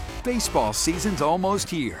Baseball season's almost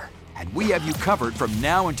here, and we have you covered from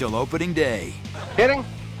now until opening day. Hitting?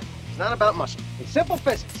 It's not about muscle. It's simple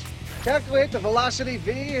physics. Calculate the velocity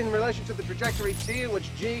v in relation to the trajectory t, in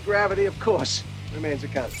which g, gravity, of course, remains a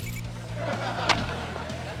constant.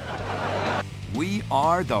 We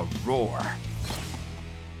are the Roar.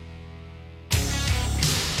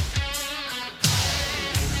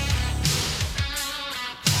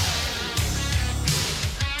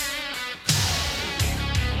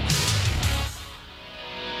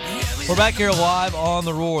 We're back here live on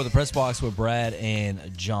the Roar, the press box with Brad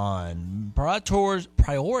and John.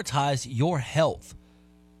 Prioritize your health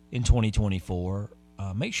in 2024.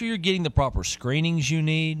 Make sure you're getting the proper screenings you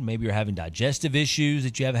need. Maybe you're having digestive issues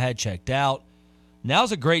that you haven't had checked out.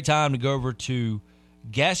 Now's a great time to go over to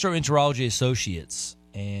Gastroenterology Associates,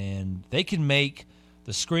 and they can make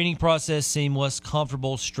the screening process seamless,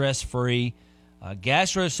 comfortable, stress-free.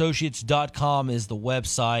 GastroAssociates.com is the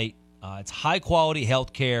website. It's high-quality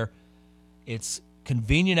health care. It's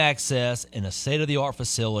convenient access in a state-of-the-art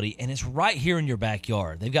facility, and it's right here in your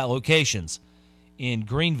backyard. They've got locations in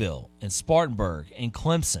Greenville, in Spartanburg, in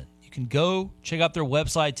Clemson. You can go check out their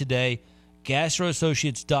website today,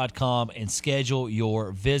 GastroAssociates.com, and schedule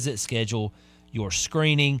your visit, schedule your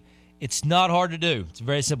screening. It's not hard to do. It's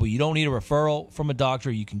very simple. You don't need a referral from a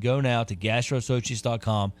doctor. You can go now to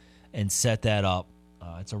GastroAssociates.com and set that up.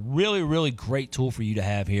 It's a really, really great tool for you to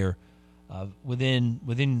have here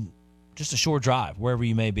within just a short drive, wherever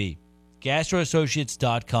you may be.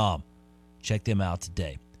 GastroAssociates.com. Check them out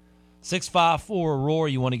today. 654-ROAR,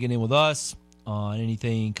 you want to get in with us on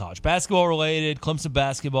anything college basketball related, Clemson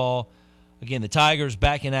basketball. Again, the Tigers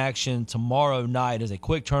back in action tomorrow night as a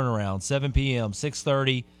quick turnaround, 7 p.m.,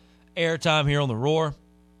 6:30, airtime here on the Roar.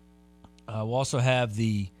 We'll also have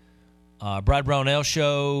the Brad Brownell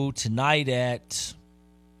show tonight at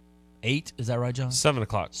 8. Is that right, John? 7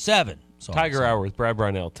 o'clock. 7. Sorry, Tiger Hour with Brad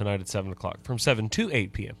Brownell tonight at 7 o'clock from 7 to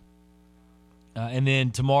 8 p.m. And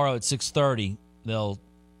then tomorrow at 6:30, they'll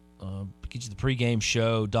get you the pregame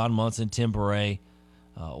show. Don Munson, Tim Beret,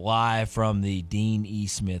 live from the Dean E.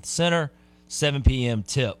 Smith Center. 7 p.m.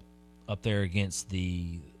 tip up there against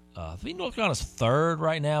the I think North Carolina's third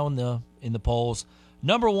right now in the polls.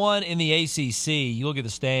 Number one in the ACC. You look at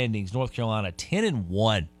the standings. North Carolina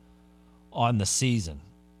 10-1 on the season.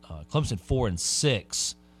 Clemson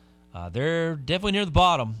 4-6. They're definitely near the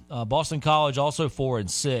bottom. Boston College also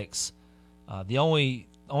 4-6. The only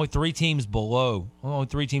three teams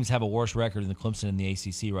have a worse record than Clemson in the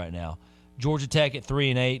ACC right now. Georgia Tech at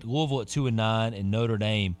 3-8, Louisville at 2-9, and Notre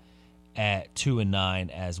Dame at 2-9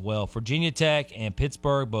 as well. Virginia Tech and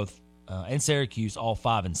Pittsburgh both and Syracuse all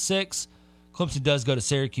 5-6. Clemson does go to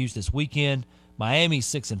Syracuse this weekend. Miami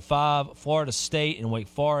 6-5. Florida State and Wake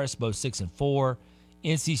Forest both 6-4.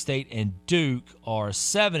 NC State and Duke are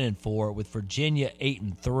 7-4, with Virginia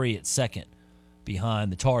 8-3 at second,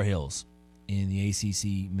 behind the Tar Heels in the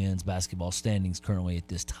ACC men's basketball standings currently at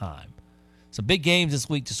this time. Some big games this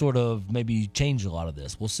week to sort of maybe change a lot of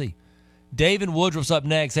this. We'll see. Dave in Woodruff's up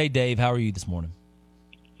next. Hey, Dave, how are you this morning?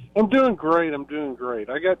 I'm doing great.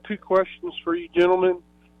 I got two questions for you gentlemen,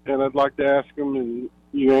 and I'd like to ask them, and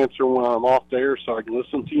you answer when I'm off the air so I can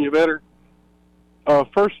listen to you better.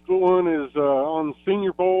 First one is on the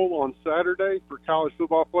Senior Bowl on Saturday for college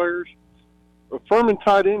football players. A Furman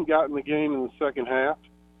tight end got in the game in the second half.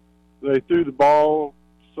 They threw the ball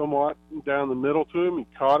somewhat down the middle to him. He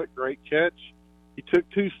caught it. Great catch. He took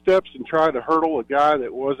 2 steps and tried to hurdle a guy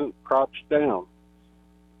that wasn't crouched down.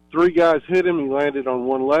 3 guys hit him. He landed on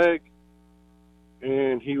one leg,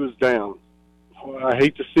 and he was down. I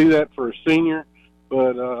hate to see that for a senior,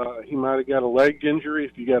 but he might have got a leg injury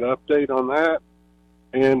if you got an update on that.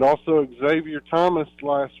 And also Xavier Thomas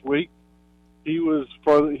last week, he was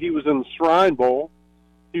in the Shrine Bowl.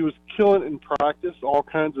 He was killing it in practice, all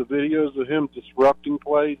kinds of videos of him disrupting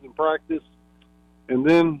plays in practice. And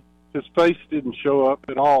then his face didn't show up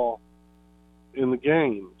at all in the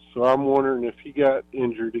game. So I'm wondering if he got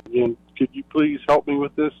injured again. Could you please help me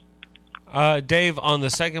with this? Dave, on the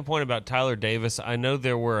second point about Tyler Davis, I know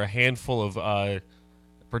there were a handful of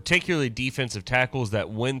particularly defensive tackles that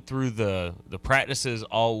went through the practices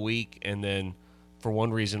all week and then for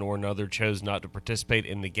one reason or another chose not to participate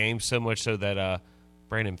in the game, so much so that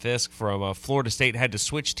Brandon Fisk from Florida State had to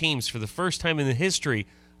switch teams for the first time in the history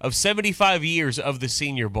of 75 years of the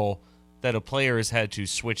Senior Bowl, that a player has had to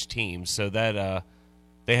switch teams. So that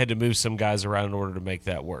they had to move some guys around in order to make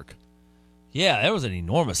that work. Yeah, there was an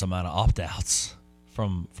enormous amount of opt-outs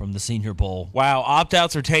from the Senior Bowl. Wow,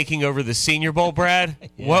 opt-outs are taking over the Senior Bowl, Brad?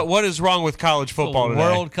 Yeah. What is wrong with college football the today?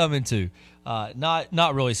 world coming to.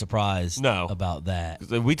 Not really surprised No. about that.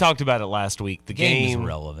 We talked about it last week. The Game is game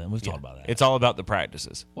irrelevant. We've talked about that. It's all about the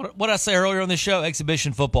practices. What I say earlier on this show,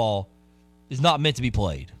 exhibition football is not meant to be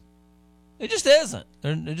played. It just isn't.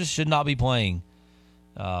 It just should not be playing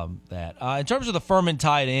that. In terms of the Furman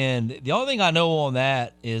tight end, the only thing I know on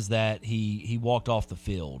that is that he walked off the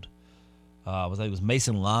field. It was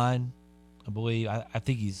Mason Line, I believe. I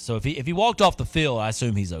think he's so. If he walked off the field, I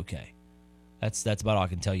assume he's okay. That's about all I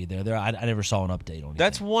can tell you there. I never saw an update on it.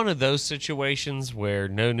 That's one of those situations where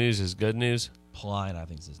no news is good news. Pline, I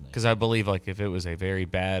think is his name. Because I believe like if it was a very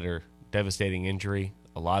bad or devastating injury,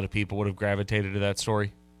 a lot of people would have gravitated to that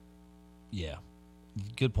story. Yeah,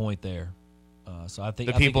 good point there. So I think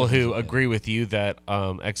The I think people it was who okay. agree with you that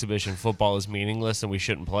exhibition football is meaningless and we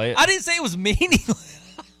shouldn't play it. I didn't say it was meaningless.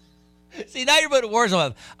 See, now you're putting words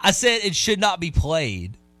on it. I said it should not be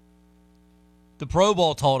played. The Pro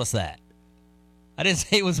Bowl taught us that. I didn't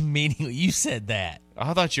say it was meaningless. You said that.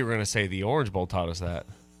 I thought you were going to say the Orange Bowl taught us that.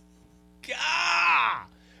 God!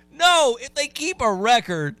 No, if they keep a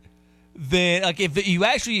record, then like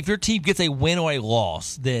if your team gets a win or a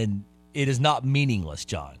loss, then it is not meaningless,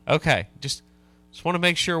 John. Okay, just want to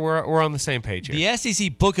make sure we're on the same page here. The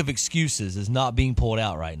SEC book of excuses is not being pulled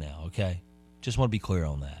out right now, okay? Just want to be clear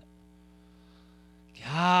on that.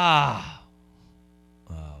 God.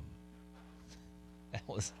 That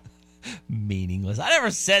was meaningless. I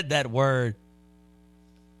never said that word.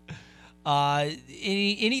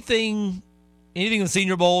 Anything in the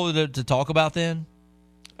Senior Bowl to talk about then?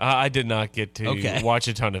 I did not get to watch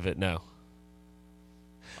a ton of it, no.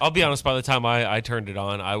 I'll be honest, by the time I turned it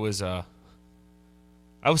on, I was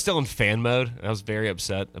still in fan mode, and I was very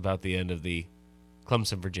upset about the end of the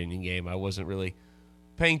Clemson-Virginia game. I wasn't really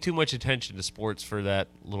paying too much attention to sports for that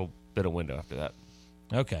little bit of window after that.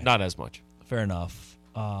 Okay. Not as much. Fair enough.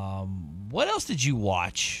 What else did you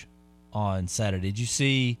watch on Saturday? Did you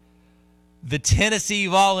see the Tennessee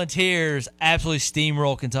Volunteers absolutely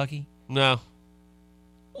steamroll Kentucky? No.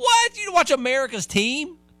 What? You didn't watch America's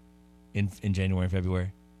team in January and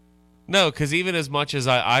February? No, because even as much as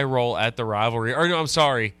I roll at the rivalry, or no, I'm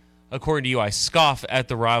sorry, according to you, I scoff at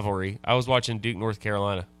the rivalry. I was watching Duke, North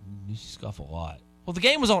Carolina. You scoff a lot. Well, the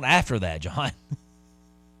game was on after that, John.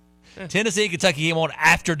 Tennessee and Kentucky came on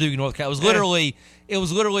after Duke, North Carolina. It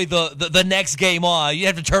was literally the next game on. You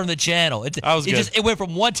have to turn the channel. It went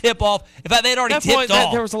from one tip off. In fact, they'd already tipped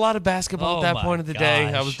off. There was a lot of basketball at that point of the day.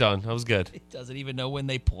 I was done. I was good. It doesn't even know when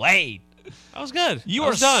they played. I was good. You I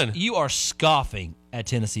was done. You are scoffing at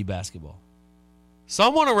Tennessee basketball.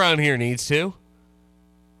 Someone around here needs to.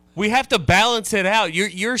 We have to balance it out.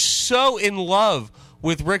 You're so in love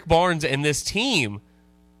with Rick Barnes and this team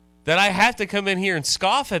that I have to come in here and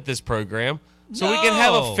scoff at this program so we can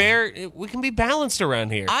have we can be balanced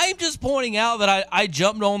around here. I'm just pointing out that I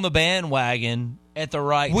jumped on the bandwagon at the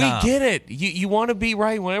right time. We get it. You want to be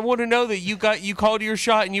right. I want to know that you called your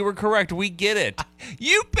shot and you were correct. We get it.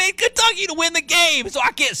 You picked Kentucky to win the game, so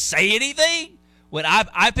I can't say anything. When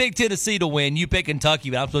I picked Tennessee to win, you picked Kentucky,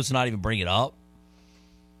 but I'm supposed to not even bring it up.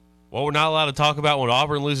 Well, we're not allowed to talk about when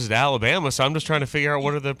Auburn loses to Alabama, so I'm just trying to figure out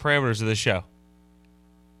what are the parameters of this show.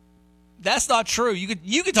 That's not true.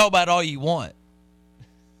 You can talk about it all you want.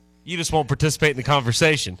 You just won't participate in the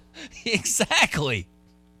conversation. Exactly.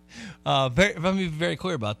 Let me be very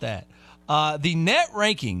clear about that. The net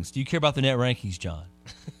rankings. Do you care about the net rankings, John?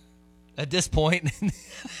 At this point,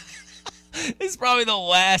 it's probably the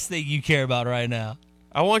last thing you care about right now.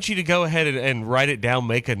 I want you to go ahead and write it down,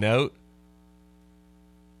 make a note.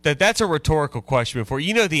 That's a rhetorical question before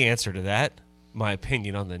you know the answer to that. My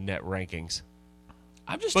opinion on the net rankings.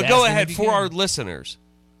 But go ahead for our listeners.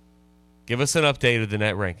 Give us an update of the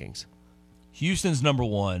net rankings. Houston's number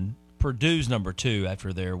 1. Purdue's number 2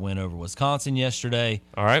 after their win over Wisconsin yesterday.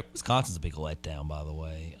 All right. Wisconsin's a big letdown, by the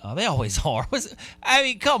way. They always are. I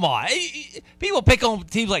mean, come on. People pick on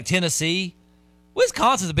teams like Tennessee.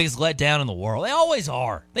 Wisconsin's the biggest letdown in the world. They always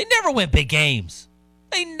are. They never win big games.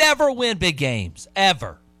 They never win big games,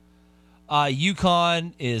 ever.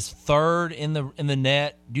 UConn is 3rd in the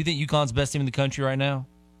net. Do you think UConn's best team in the country right now?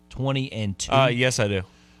 20-2. Yes, I do.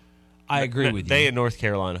 I agree with you. They in North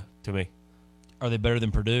Carolina, to me. Are they better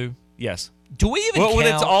than Purdue? Yes. Do we even count when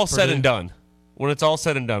it's all Purdue? said and done? When it's all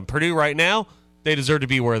said and done, Purdue right now, they deserve to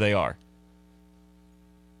be where they are.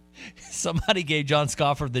 Somebody gave John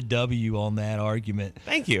Scoffer the W on that argument.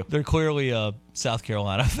 Thank you. They're clearly a South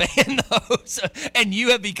Carolina fan, though. And you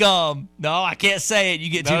have become, no, I can't say it. You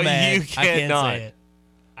get too mad. You cannot. I can't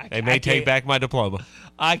say it. They may take back my diploma.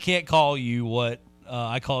 I can't call you what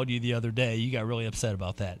I called you the other day. You got really upset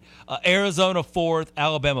about that. Arizona 4th,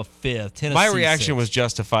 Alabama 5th, Tennessee My reaction 6th. was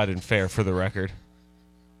justified and fair for the record.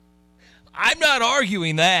 I'm not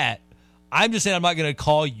arguing that. I'm just saying I'm not going to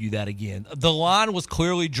call you that again. The line was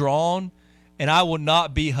clearly drawn, and I will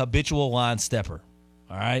not be habitual line stepper.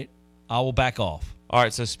 All right? I will back off. All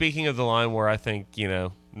right, so speaking of the line where I think,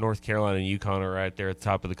 North Carolina and UConn are right there at the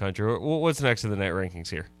top of the country, what's next in the net rankings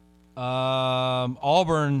here?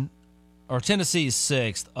 Auburn or Tennessee is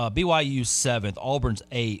 6th, BYU 7th, Auburn's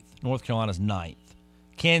 8th, North Carolina's 9th,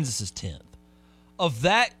 Kansas is 10th.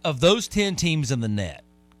 Of those 10 teams in the net,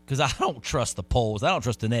 because I don't trust the polls, I don't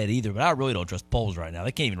trust the net either, but I really don't trust the polls right now.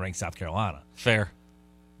 They can't even rank South Carolina. Fair.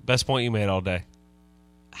 Best point you made all day.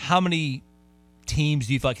 How many teams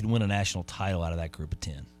do you feel like can win a national title out of that group of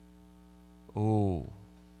 10? Ooh.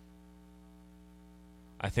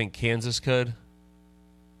 I think Kansas could.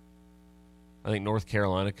 I think North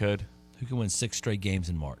Carolina could. Who can win 6 straight games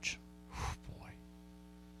in March? Boy.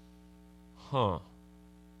 Huh.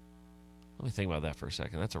 Let me think about that for a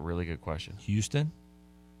second. That's a really good question. Houston?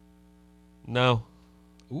 No.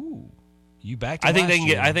 Ooh. You backed I think they can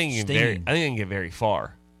year. get I think they can get very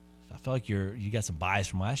far. I feel like you got some bias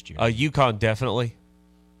from last year. UConn definitely.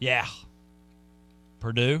 Yeah.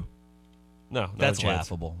 Purdue? No, not That's a chance.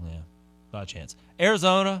 laughable. Yeah. Not a chance.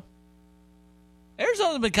 Arizona's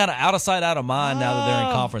been kind of out of sight, out of mind now that they're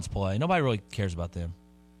in conference play. Nobody really cares about them.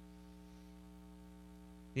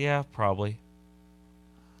 Yeah, probably.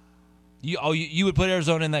 You would put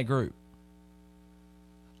Arizona in that group?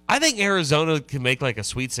 I think Arizona can make like a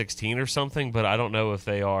Sweet 16 or something, but I don't know if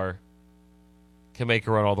they can make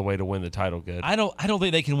a run all the way to win the title good. I don't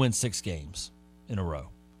think they can win 6 games in a row.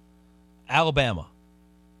 Alabama.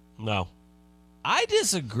 No. I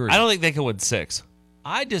disagree. I don't think they can win 6.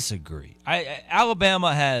 I disagree. Alabama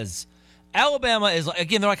is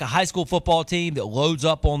again, they're like a high school football team that loads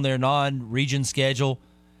up on their non-region schedule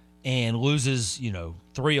and loses,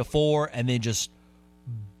 3 or 4 and then just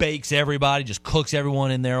bakes everybody, just cooks everyone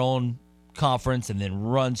in their own conference and then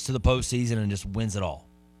runs to the postseason and just wins it all.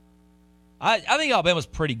 I think Alabama's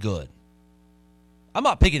pretty good. I'm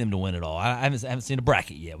not picking them to win it all. I haven't seen a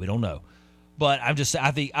bracket yet. We don't know. But I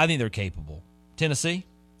think they're capable. Tennessee?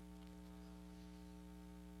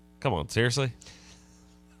 Come on, seriously?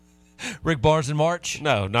 Rick Barnes in March?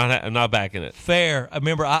 No, I'm not backing it. Fair.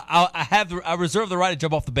 Remember, I reserve the right to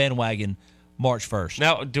jump off the bandwagon March 1st.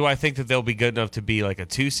 Now, do I think that they'll be good enough to be like a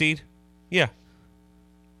 2 seed? Yeah.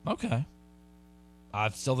 Okay. I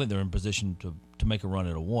still think they're in position to make a run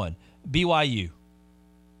at a 1. BYU.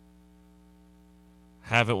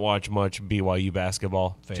 Haven't watched much BYU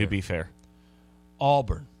basketball, Fair. to be fair.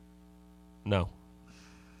 Auburn. No.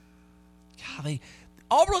 God,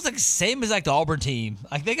 Auburn was like the same as like the Auburn team.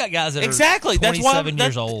 Like they got guys that Exactly. are That's 27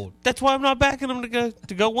 years old. That's why I'm not backing them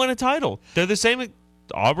to go win a title. They're the same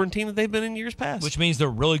Auburn team that they've been in years past. Which means they're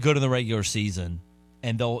really good in the regular season,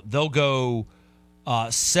 and they'll go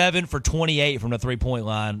 7 for 28 from the 3-point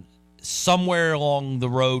line somewhere along the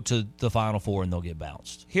road to the Final Four, and they'll get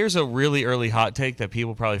bounced. Here's a really early hot take that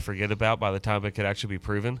people probably forget about by the time it could actually be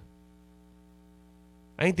proven.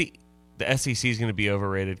 I think the SEC is going to be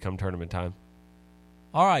overrated come tournament time.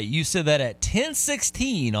 All right, you said that at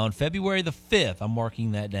 10:16 on February the 5th. I'm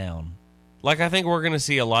marking that down. Like, I think we're going to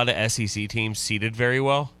see a lot of SEC teams seeded very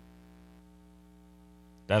well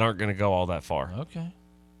that aren't going to go all that far. Okay.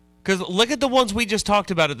 Because look at the ones we just talked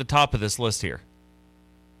about at the top of this list here.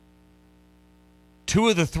 2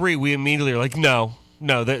 of the 3, we immediately are like, no,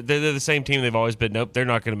 they're the same team they've always been. Nope, they're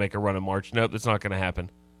not going to make a run in March. Nope, that's not going to happen.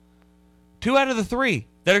 2 out of the 3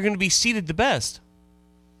 that are going to be seeded the best.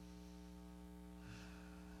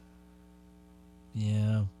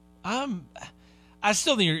 Yeah. I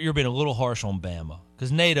still think you're being a little harsh on Bama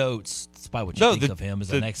because Nate Oates, despite what you think of him,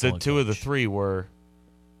 is an excellent The 2 of the coach. 3 were,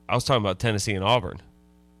 I was talking about Tennessee and Auburn.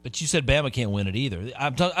 But you said Bama can't win it either.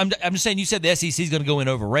 I'm just saying you said the SEC is going to go in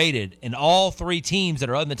overrated, and all 3 teams that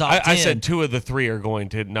are in the top 10. I said 2 of the 3 are going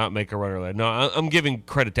to not make a run early. No, I'm giving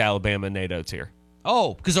credit to Alabama and Nate Oates here.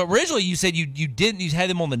 Oh, because originally you said you had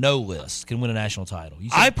them on the no list, can win a national title. You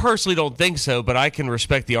said, I personally don't think so, but I can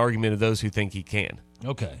respect the argument of those who think he can.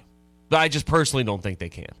 okay. But I just personally don't think they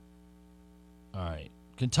can. All right.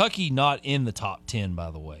 Kentucky not in the top 10,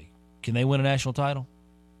 by the way. Can they win a national title?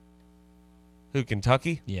 Who,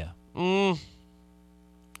 Kentucky? Yeah. I'm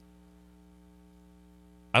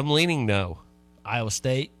leaning no. Iowa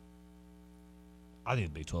State? I think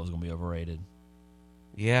the Big 12 is going to be overrated.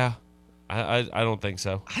 Yeah, I don't think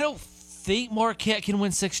so. I don't think Marquette can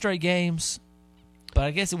win 6 straight games, but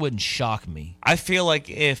I guess it wouldn't shock me. I feel like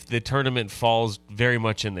if the tournament falls very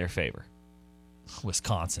much in their favor.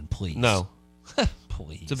 Wisconsin, please. No.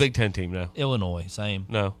 Please. It's a Big Ten team now. Illinois, same.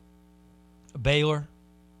 No. Baylor?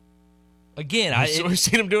 Again, We've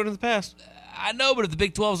seen them do it in the past. I know, but if the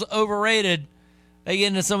Big 12's overrated, they get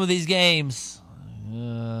into some of these games.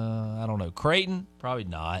 I don't know. Creighton, probably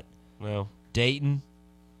not. No. Dayton,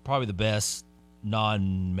 probably the best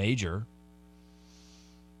non-major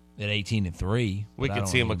at 18-3. We could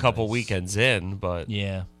see them a couple weekends in, but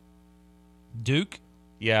yeah. Duke.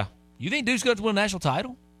 Yeah. You think Duke's going to win a national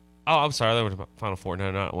title? Oh, I'm sorry. They went to Final Four.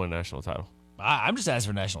 No, not win a national title. I'm just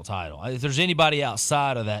asking for a national title. If there's anybody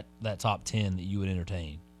outside of that top 10 that you would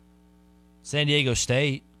entertain. San Diego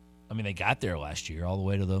State, I mean, they got there last year all the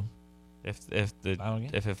way to the if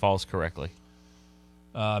it falls correctly.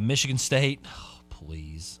 Michigan State, oh,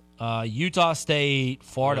 please. Utah State,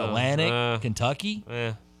 Florida Atlantic, Kentucky.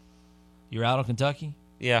 You're out on Kentucky?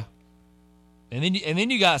 Yeah. And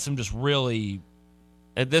then you got some just really.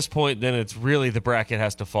 At this point, then it's really the bracket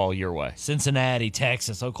has to fall your way. Cincinnati,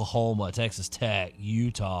 Texas, Oklahoma, Texas Tech,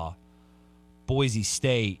 Utah, Boise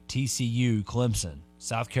State, TCU, Clemson,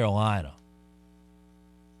 South Carolina.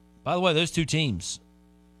 By the way, those two teams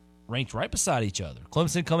ranked right beside each other.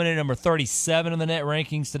 Clemson coming in at number 37 in the net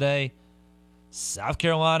rankings today. South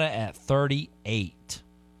Carolina at 38.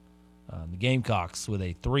 The Gamecocks with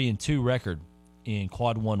a 3-2 record in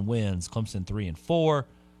quad one wins. Clemson 3-4.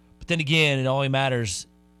 But then again, it only matters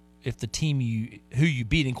if the team who you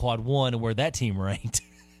beat in quad one and where that team ranked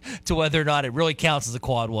to whether or not it really counts as a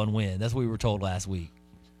quad one win. That's what we were told last week.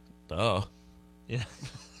 Oh. Yeah.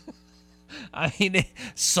 I mean,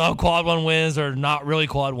 some quad one wins are not really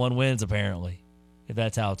quad one wins, apparently, if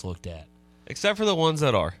that's how it's looked at. Except for the ones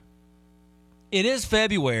that are. It is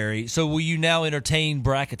February, so will you now entertain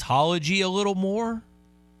bracketology a little more?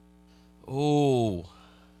 Oh.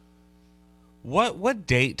 What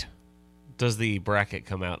date does the bracket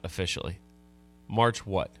come out officially? March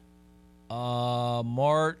what?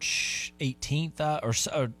 March 18th, or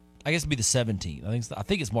I guess it'd be the 17th. I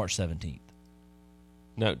think it's March 17th.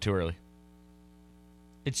 No, too early.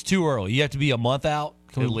 It's too early. You have to be a month out.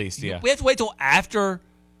 At least, yeah. We have to wait till after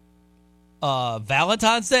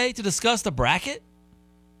Valentine's Day to discuss the bracket?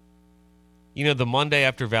 You know, the Monday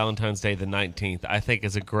after Valentine's Day, the 19th, I think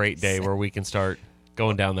is a great day where we can start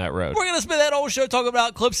going down that road. We're going to spend that whole show talking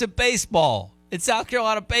about Clemson baseball. It's South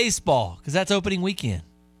Carolina baseball because that's opening weekend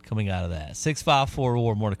coming out of that. 654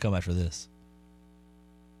 or more to come after this.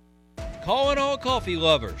 Calling all coffee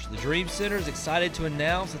lovers. The Dream Center is excited to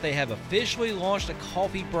announce that they have officially launched a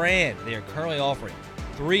coffee brand. They are currently offering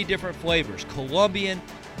 3 different flavors: Colombian,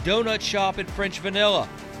 Donut Shop, and French Vanilla.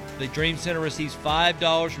 The Dream Center receives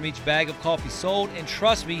 $5 from each bag of coffee sold, and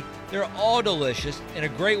trust me, they're all delicious and a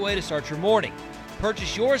great way to start your morning.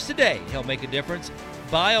 Purchase yours today to help make a difference.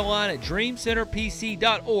 Buy online at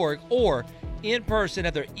dreamcenterpc.org or in person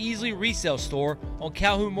at their Easley resale store on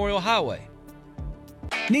Calhoun Memorial Highway.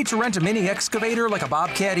 Need to rent a mini excavator like a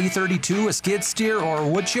Bobcat E32, a skid steer, or a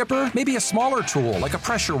wood chipper? Maybe a smaller tool like a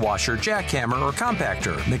pressure washer, jackhammer, or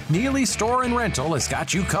compactor? McNeely Store and Rental has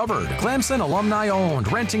got you covered. Clemson alumni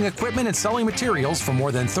owned, renting equipment and selling materials for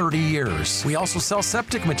more than 30 years. We also sell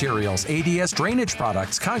septic materials, ADS drainage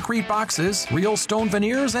products, concrete boxes, real stone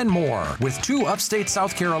veneers, and more. With 2 upstate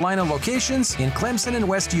South Carolina locations in Clemson and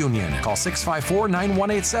West Union. Call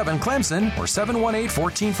 654-9187 Clemson or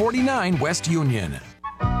 718-1449 West Union.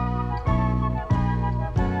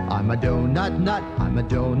 I'm a donut nut, I'm a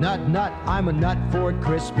donut nut, I'm a nut for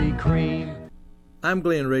Krispy Kreme. I'm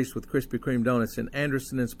Glenn Reese with Krispy Kreme Donuts in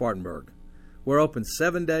Anderson and Spartanburg. We're open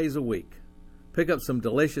 7 days a week. Pick up some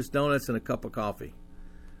delicious donuts and a cup of coffee.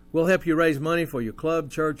 We'll help you raise money for your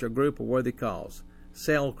club, church, or group or worthy cause.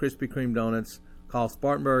 Sell Krispy Kreme Donuts. Call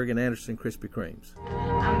Spartanburg and Anderson Krispy Kremes.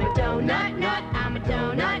 I'm a donut nut, I'm a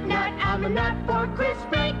donut nut, I'm a nut for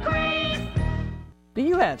Krispy Kreme. Do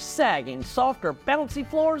you have sagging, soft, or bouncy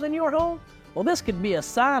floors in your home? Well, this could be a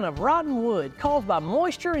sign of rotten wood caused by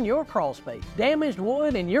moisture in your crawl space. Damaged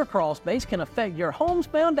wood in your crawl space can affect your home's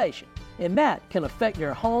foundation, and that can affect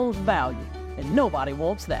your home's value, and nobody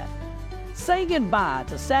wants that. Say goodbye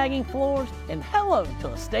to sagging floors and hello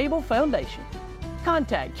to a stable foundation.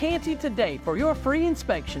 Contact Canty today for your free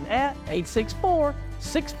inspection at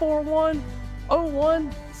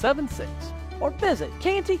 864-641-0176 or visit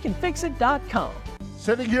CantyCanFixIt.com.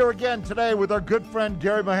 Sitting here again today with our good friend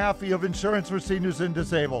Gary Mahaffey of Insurance for Seniors and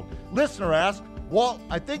Disabled. Listener asked, Walt,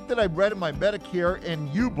 I think that I read in my Medicare and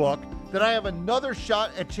U book that I have another shot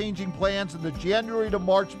at changing plans in the January to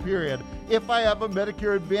March period if I have a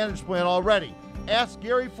Medicare Advantage plan already. Ask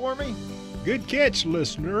Gary for me. Good catch,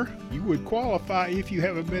 listener. You would qualify if you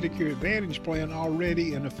have a Medicare Advantage plan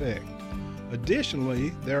already in effect. Additionally,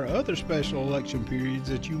 there are other special election periods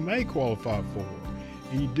that you may qualify for,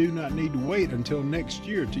 and you do not need to wait until next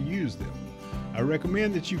year to use them. I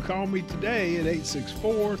recommend that you call me today at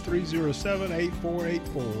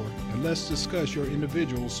 864-307-8484 and let's discuss your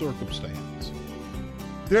individual circumstance.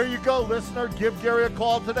 There you go, listener. Give Gary a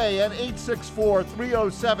call today at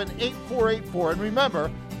 864-307-8484. And remember,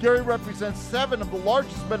 Gary represents 7 of the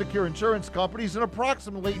largest Medicare insurance companies and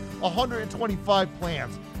approximately 125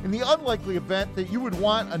 plans. In the unlikely event that you would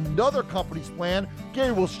want another company's plan,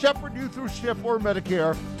 Gary will shepherd you through SHIP or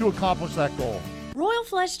Medicare to accomplish that goal. Royal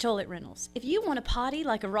Flush Toilet Rentals. If you want to potty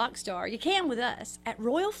like a rock star, you can with us. At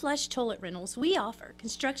Royal Flush Toilet Rentals, we offer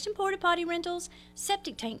construction porta potty rentals,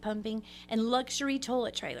 septic tank pumping, and luxury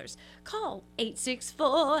toilet trailers. Call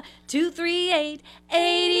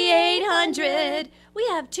 864-238-8800. We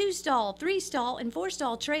have 2-stall, 3-stall, and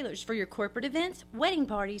 4-stall trailers for your corporate events, wedding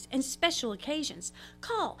parties, and special occasions.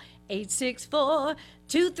 Call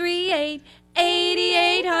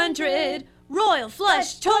 864-238-8800. Royal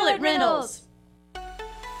Flush Toilet Rentals.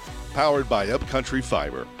 Powered by Upcountry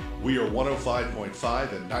Fiber. We are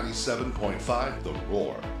 105.5 and 97.5 The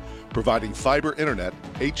Roar. Providing fiber internet,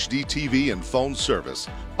 HD TV, and phone service,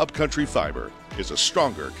 Upcountry Fiber is a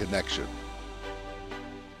stronger connection.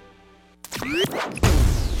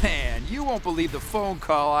 Man, you won't believe the phone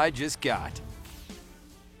call I just got.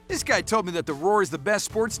 This guy told me that The Roar is the best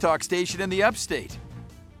sports talk station in the upstate.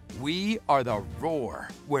 We are The Roar,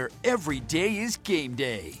 where every day is game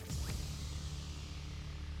day.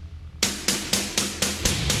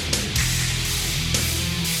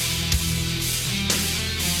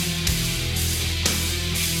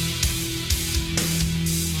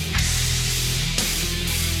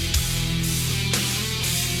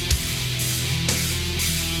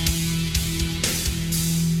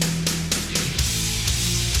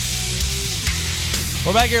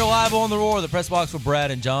 We're back here live on The Roar, the press box with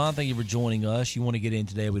Brad and John. Thank you for joining us. You want to get in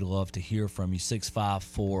today, we'd love to hear from you.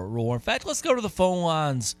 654-ROAR. In fact, let's go to the phone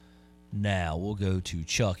lines now. We'll go to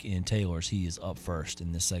Chuck in Taylor's. He is up first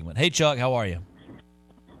in this segment. Hey, Chuck, how are you?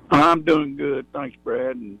 I'm doing good. Thanks,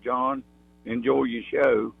 Brad and John. Enjoy your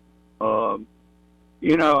show. I've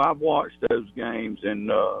watched those games,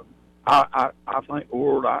 and I think,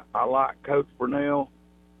 Ward, I like Coach Burnell.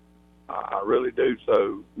 I really do.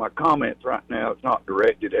 So my comments right now is not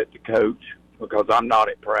directed at the coach because I'm not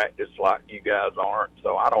at practice like you guys aren't.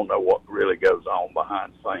 So I don't know what really goes on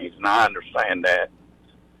behind the scenes. And I understand that,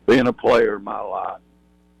 being a player in my life.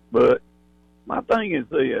 But my thing is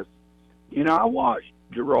this. I watched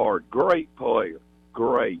Gerard, great player,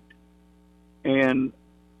 great. And,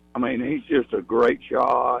 he's just a great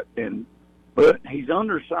shot. But he's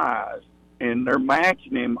undersized, and they're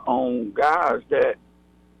matching him on guys that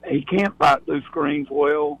he can't fight through screens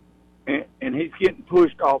well, and he's getting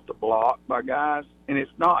pushed off the block by guys, and it's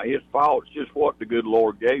not his fault. It's just what the good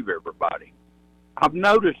Lord gave everybody. I've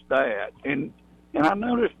noticed that, and I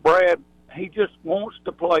noticed Brad, he just wants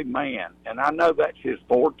to play man, and I know that's his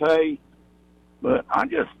forte, but I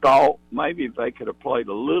just thought maybe if they could have played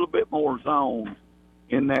a little bit more zone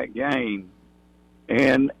in that game.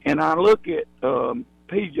 And I look at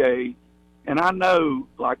PJ, and I know,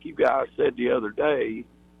 like you guys said the other day,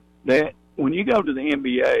 that when you go to the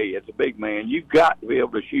NBA as a big man, you've got to be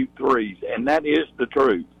able to shoot threes, and that is the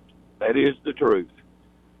truth. That is the truth.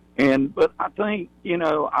 But I think,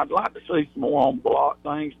 I'd like to see some more on block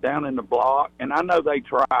things down in the block, and I know they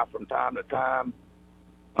try from time to time,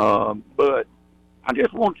 but I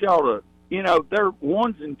just want y'all to, they're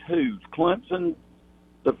ones and twos. Clemson,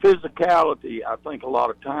 the physicality, I think a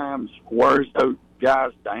lot of times wears those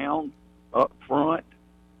guys down up front,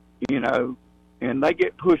 and they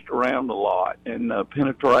get pushed around a lot, and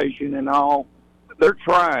penetration and all. They're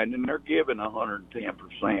trying, and they're giving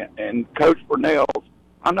 110%. And Coach Burnell,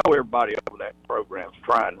 I know everybody over that program's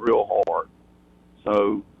trying real hard.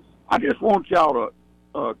 So I just want y'all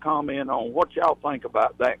to comment on what y'all think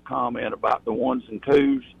about that comment about the ones and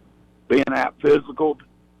twos being out physical.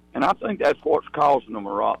 And I think that's what's causing them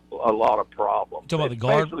a lot of problems. You talking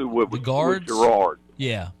about especially with guards? With Gerard.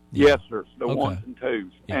 Yeah. Yes, sir. The Okay. ones and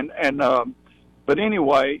twos. Yeah. But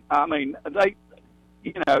anyway, they,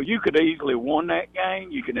 you could easily won that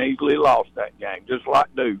game. You can easily lost that game, just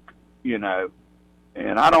like Duke, And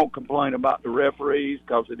I don't complain about the referees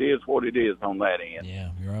because it is what it is on that end. Yeah,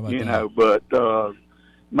 you're right about that. But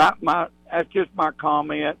my that's just my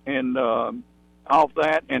comment and off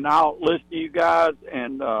that, and I'll listen to you guys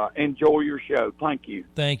and enjoy your show. Thank you.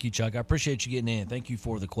 Thank you, Chuck. I appreciate you getting in. Thank you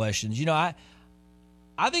for the questions. I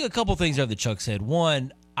think a couple things there that Chuck said.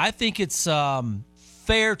 One, I think it's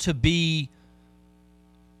fair to be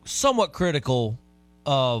somewhat critical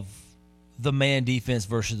of the man defense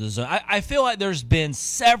versus the zone. I feel like there's been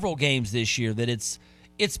several games this year that it's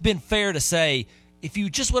been fair to say if you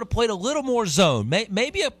just would have played a little more zone,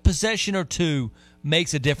 maybe a possession or two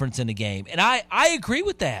makes a difference in the game. And I agree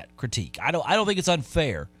with that critique. I don't think it's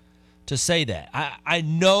unfair to say that. I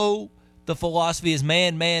know the philosophy is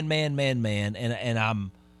man, and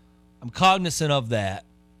I'm cognizant of that.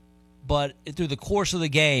 But through the course of the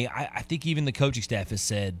game, I think even the coaching staff has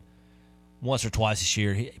said once or twice this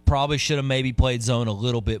year he probably should have maybe played zone a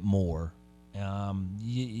little bit more.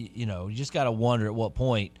 You just got to wonder at what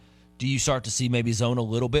point do you start to see maybe zone a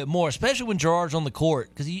little bit more, especially when Gerard's on the court,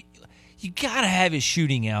 because you got to have his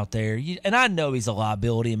shooting out there. And I know he's a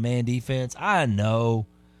liability in man defense. I know.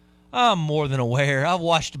 I'm more than aware. I've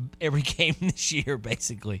watched every game this year,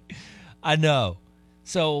 basically. I know.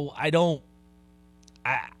 So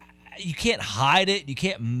you can't hide it. You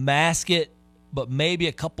can't mask it. But maybe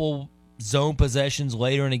a couple zone possessions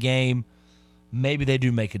later in the game, maybe they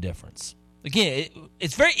do make a difference. Again,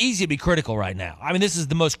 it's very easy to be critical right now. I mean, this is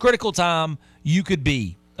the most critical time you could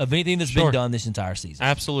be of anything that's been done this entire season.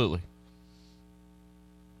 Absolutely.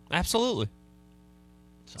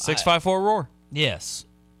 654 Roar. Yes.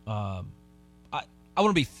 I want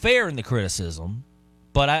to be fair in the criticism,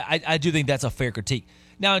 but I do think that's a fair critique.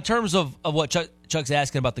 Now, in terms of what Chuck's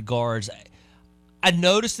asking about the guards, I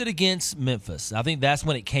noticed it against Memphis. I think that's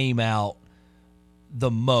when it came out the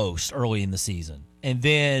most early in the season. And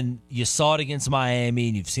then you saw it against Miami,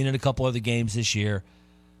 and you've seen it a couple other games this year.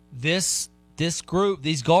 This group,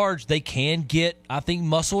 these guards, they can get, I think,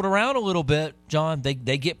 muscled around a little bit, John. They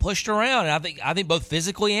get pushed around, and I think both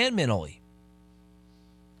physically and mentally.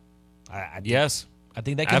 Yes. I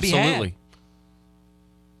think that can be had. Absolutely.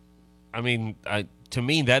 I mean, to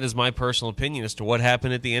me, that is my personal opinion as to what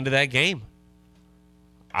happened at the end of that game.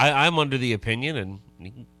 I'm under the opinion, and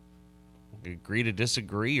you can agree to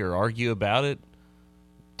disagree or argue about it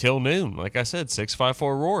till noon. Like I said,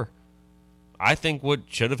 654 Roar. I think what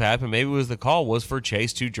should have happened, maybe it was the call, was for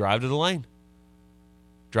Chase to drive to the lane.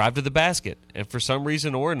 Drive to the basket. And for some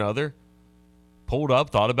reason or another, pulled up,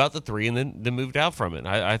 thought about the three, and then moved out from it.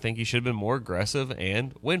 I think he should have been more aggressive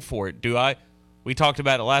and went for it. We talked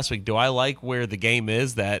about it last week. Do I like where the game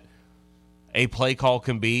is that a play call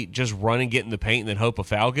can be just run and get in the paint and then hope a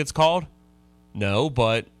foul gets called? No,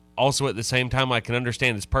 but also at the same time, I can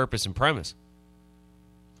understand its purpose and premise.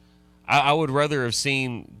 I would rather have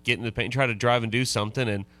seen get in the paint, try to drive and do something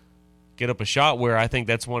and get up a shot, where I think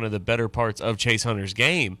that's one of the better parts of Chase Hunter's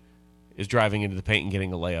game is driving into the paint and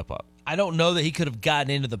getting a layup up. I don't know that he could have gotten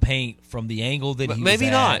into the paint from the angle that he maybe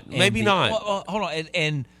was not. at. Maybe not. Well, hold on.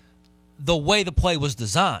 And the way the play was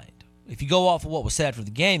designed, if you go off of what was said after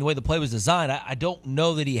the game, the way the play was designed, I don't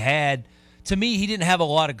know that he had, to me, he didn't have a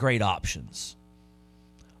lot of great options.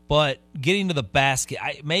 But getting to the basket,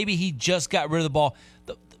 maybe he just got rid of the ball.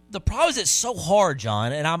 The problem is it's so hard,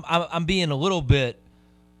 John, and I'm being a little bit,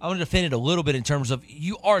 I want to defend it a little bit in terms of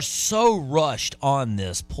you are so rushed on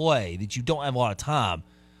this play that you don't have a lot of time.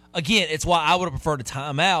 Again, it's why I would have preferred a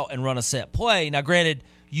timeout and run a set play. Now, granted,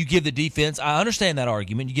 you give the defense, I understand that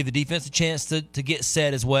argument, you give the defense a chance to get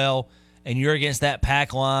set as well, and you're against that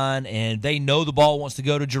pack line, and they know the ball wants to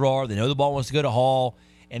go to Gerard, they know the ball wants to go to Hall,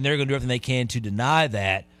 and they're going to do everything they can to deny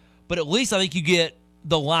that. But at least I think you get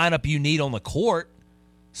the lineup you need on the court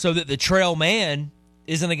so that the trail man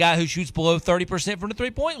isn't a guy who shoots below 30% from the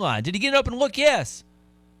three-point line. Did he get an open look? Yes.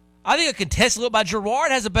 I think a contested look by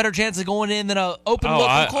Gerard has a better chance of going in than an open look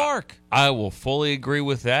from Clark. I will fully agree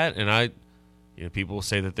with that, and people will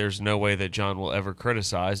say that there's no way that John will ever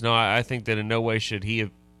criticize. No, I think that in no way should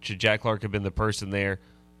Jack Clark have been the person there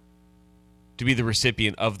to be the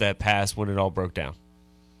recipient of that pass when it all broke down.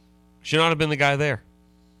 Should not have been the guy there.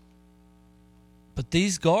 But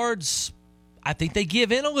these guards, I think they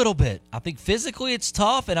give in a little bit. I think physically it's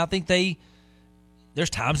tough, and I think there's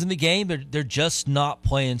times in the game they're just not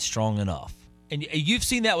playing strong enough. And you've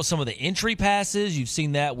seen that with some of the entry passes. You've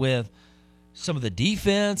seen that with some of the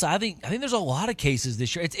defense. I think there's a lot of cases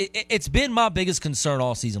this year. It's been my biggest concern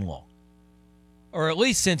all season long, or at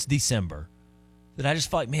least since December, that I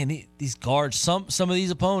just feel like, man, these guards, some of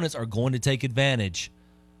these opponents are going to take advantage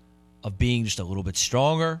of being just a little bit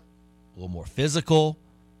stronger, a little more physical,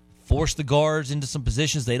 force the guards into some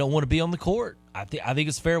positions they don't want to be on the court. I think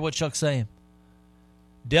it's fair what Chuck's saying.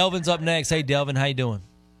 Delvin's up next. Hey, Delvin, how you doing?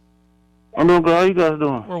 I'm doing good. How you guys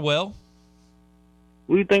doing? We're well.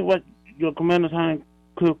 What do you think about your Commanders hiring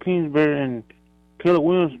Cliff Kingsbury and Caleb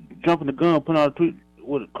Williams jumping the gun, putting out a tweet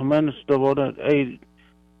with Commanders stuff, all that? Hey,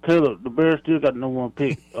 Caleb, the Bears still got the number one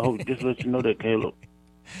pick. I hope just let you know that, Caleb.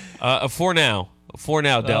 For now,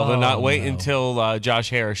 Delvin. Not wait until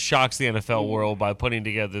Josh Harris shocks the NFL world by putting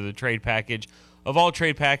together the trade package of all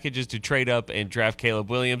trade packages to trade up and draft Caleb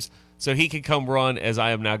Williams so he can come run, as I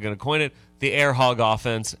am now going to coin it, the air hog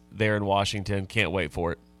offense there in Washington. Can't wait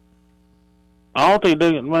for it. I don't think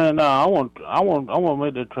they, man. Nah, I want to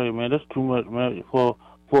make that trade, man. That's too much, man. For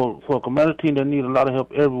a Commander team that need a lot of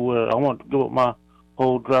help everywhere, I want to give up my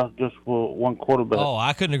whole draft just for one quarterback. Oh,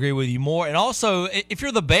 I couldn't agree with you more. And also, if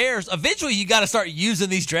you're the Bears, eventually you got to start using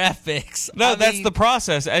these draft picks. No, that's the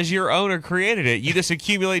process. As your owner created it, you just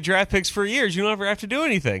accumulate draft picks for years. You don't ever have to do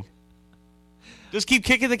anything. Just keep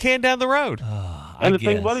kicking the can down the road. And the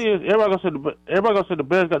thing about it is, everybody gonna say the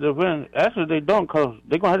Bears got the advantage. Actually, they don't, because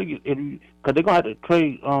they're gonna have to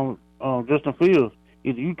trade Justin Fields.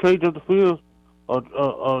 Either you trade Justin Fields or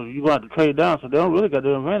you gonna have to trade down. So they don't really got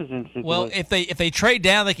the advantage in the situation. Well, if they trade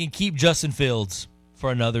down, they can keep Justin Fields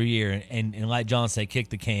for another year, and like John said, kick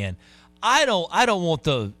the can. I don't want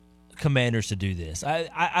the Commanders to do this.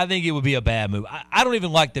 I think it would be a bad move. I don't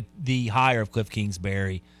even like the hire of Cliff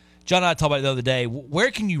Kingsbury. John and I talked about it the other day.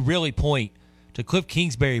 Where can you really point to Cliff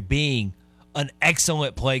Kingsbury being an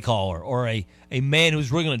excellent play caller or a man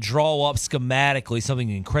who's really going to draw up schematically something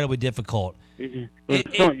incredibly difficult?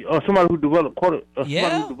 Somebody who developed quarterback.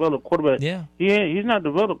 Yeah. He's not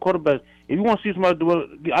developed quarterback. If you want to see somebody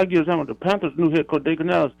develop, I give example. The Panthers' new head coach, Dave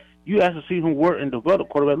Canales, you actually see him work and develop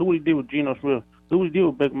quarterback. Look what he did with Geno Smith. Look what he did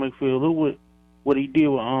with Baker Mayfield. Look what he did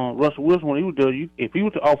with Russell Wilson when he was there. If he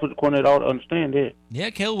was the offensive coordinator, I would understand that. Yeah,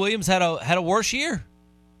 Caleb Williams had a worse year.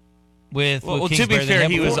 With to be fair,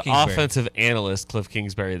 he was offensive analyst Cliff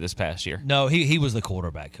Kingsbury this past year. No, he was the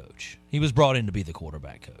quarterback coach. He was brought in to be the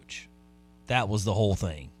quarterback coach. That was the whole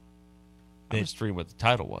thing. I was reading what the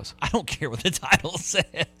title was. I don't care what the title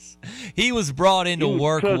says. He was brought in to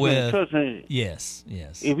work with. Yes.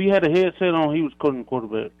 If he had a headset on, he was coaching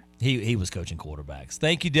quarterback. He was coaching quarterbacks.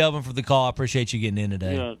 Thank you, Delvin, for the call. I appreciate you getting in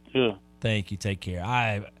today. Yeah. Thank you. Take care.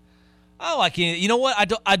 I like it. You know what?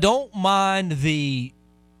 I don't mind the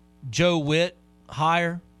Joe Witt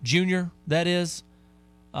hire, Jr., that is,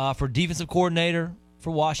 for defensive coordinator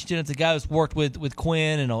for Washington. It's a guy who's worked with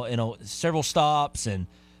Quinn and several stops and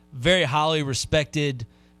very highly respected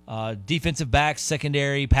defensive back,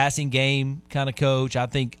 secondary, passing game kind of coach. I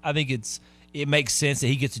think it makes sense that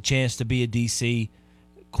he gets a chance to be a DC.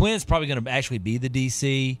 Quinn's probably going to actually be the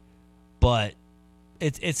DC, but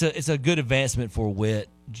it's a good advancement for Witt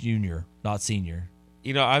Jr., not senior.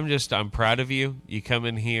 You know, I'm proud of you. You come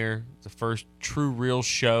in here, the first true, real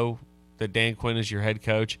show that Dan Quinn is your head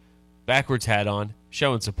coach. Backwards hat on,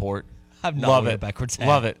 showing support. I've not love worn it. A backwards hat.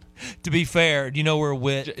 Love it. To be fair, do you know where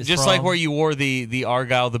Witt is just from? like where you wore the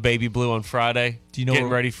Argyle, the baby blue on Friday. Do you know getting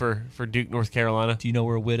ready for Duke, North Carolina? Do you know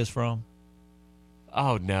where Witt is from?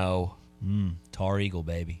 Oh no, Tar Eagle,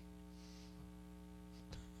 baby.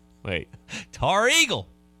 Wait, Tar Eagle.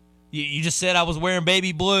 You just said I was wearing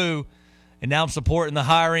baby blue. And now I'm supporting the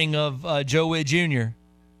hiring of Joe Witt Jr.,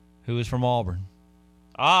 who is from Auburn.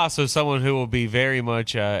 So someone who will be very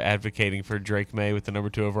much advocating for Drake May with the number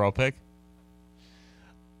 2 overall pick?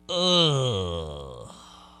 Ugh.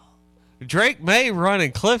 Drake May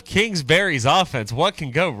running Cliff Kingsbury's offense. What can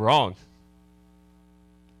go wrong?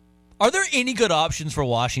 Are there any good options for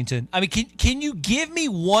Washington? I mean, can you give me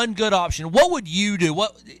one good option? What would you do?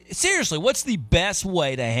 Seriously, what's the best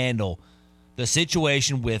way to handle the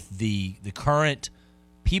situation with the current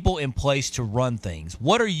people in place to run things?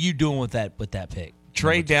 What are you doing with that pick?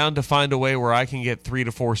 Trade down to find a way where I can get 3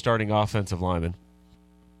 to 4 starting offensive linemen.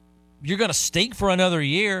 You're going to stink for another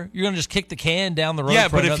year. You're going to just kick the can down the road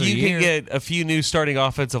for but another year. If you can get a few new starting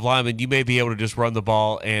offensive linemen, you may be able to just run the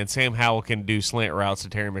ball, and Sam Howell can do slant routes to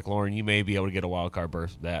Terry McLaurin. You may be able to get a wild card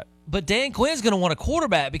berth with that. But Dan Quinn's going to want a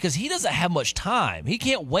quarterback because he doesn't have much time. He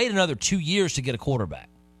can't wait another 2 years to get a quarterback.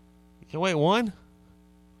 You can wait 1?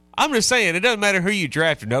 I'm just saying, it doesn't matter who you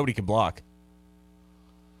draft, or nobody can block.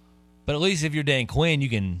 But at least if you're Dan Quinn, you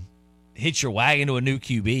can hitch your wagon to a new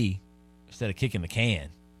QB instead of kicking the can.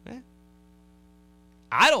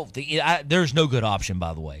 I don't think there's no good option,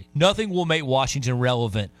 by the way. Nothing will make Washington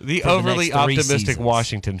relevant. The overly optimistic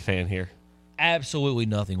Washington fan here. Absolutely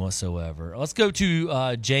nothing whatsoever. Let's go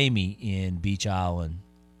to Jamie in Beach Island.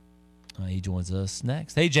 He joins us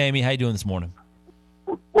next. Hey, Jamie, how you doing this morning?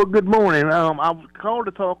 Well, good morning. I was called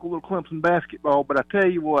to talk a little Clemson basketball, but I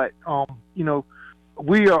tell you what, I'm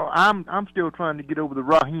still trying to get over the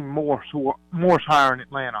Raheem Morse hire in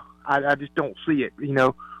Atlanta. I just don't see it.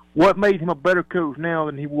 What made him a better coach now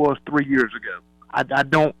than he was 3 years ago? I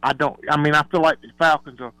feel like the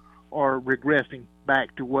Falcons are regressing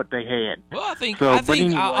back to what they had. Well, I think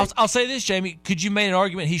anyway. I'll say this, Jamie. Could you make an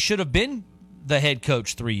argument he should have been the head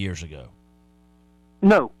coach 3 years ago?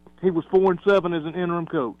 No, he was 4-7 as an interim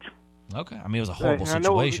coach. Okay, I mean it was a horrible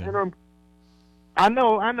situation. I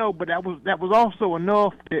know, but that was also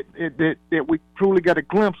enough that we truly got a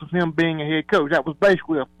glimpse of him being a head coach. That was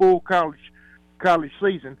basically a full college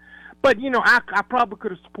season. But you know, I probably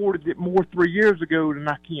could have supported it more 3 years ago than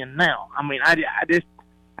I can now. I mean,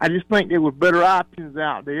 I just think there was better options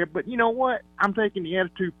out there. But you know what? I'm taking the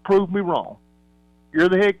attitude, prove me wrong. You're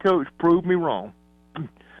the head coach, prove me wrong.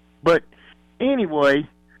 But anyway,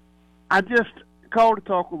 I just called to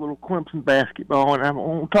talk a little Clemson basketball, and I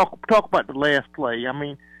want to talk about the last play. I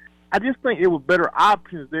mean, I just think there was better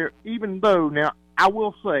options there, even though, now, I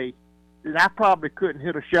will say that I probably couldn't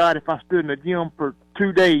hit a shot if I stood in the gym for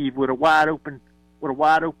 2 days with a wide open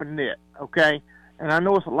net, okay? And I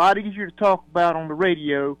know it's a lot easier to talk about on the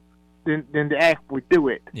radio than to actually do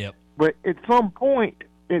it. Yep. But at some point,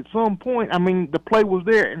 I mean, the play was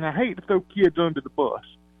there, and I hate to throw kids under the bus.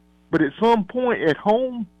 But at some point at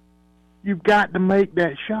home, you've got to make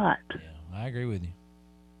that shot. Yeah, I agree with you.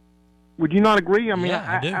 Would you not agree? I mean, yeah,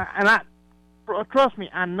 I do. I trust me,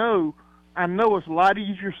 I know it's a lot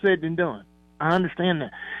easier said than done. I understand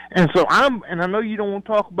that. And so I know you don't want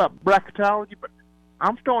to talk about bracketology, but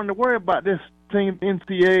I'm starting to worry about this team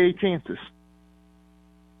NCAA chances.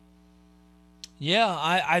 Yeah,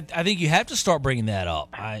 I think you have to start bringing that up.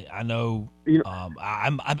 I know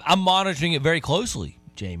I'm monitoring it very closely,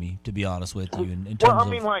 Jamie, to be honest with you. In terms I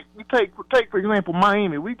mean, like, you take for example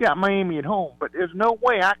Miami. We've got Miami at home, but there's no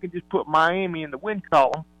way I can just put Miami in the win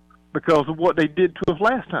column because of what they did to us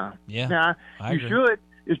last time. Yeah, now, I agree. Should.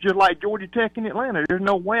 It's just like Georgia Tech in Atlanta. There's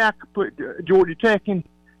no way I could put Georgia Tech in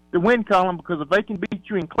the win column because if they can beat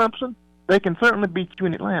you in Clemson, they can certainly beat you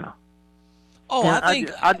in Atlanta. Oh,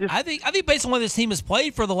 and I think based on what this team has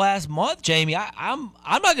played for the last month, Jamie, I'm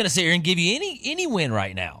not going to sit here and give you any win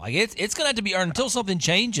right now. Like it's going to have to be earned until something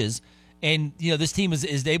changes, and you know this team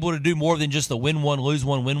is able to do more than just the win one, lose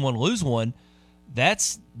one, win one, lose one.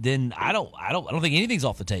 Then I don't think anything's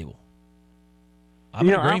off the table. I'm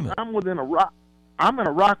in agreement. I'm within a rock. I'm in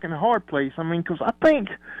a rock and a hard place. I mean, because I think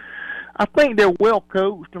they're well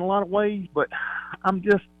coached in a lot of ways, but I don't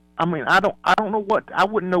know I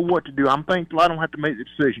wouldn't know what to do. I'm thankful I don't have to make the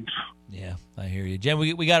decisions. Yeah, I hear you. Jim,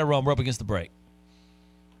 we got to run. We're up against the break.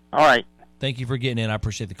 All right. Thank you for getting in. I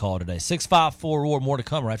appreciate the call today. 654 or more to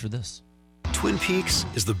come right after this. Twin Peaks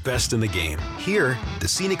is the best in the game. Here, the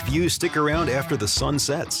scenic views stick around after the sun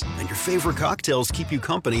sets, and your favorite cocktails keep you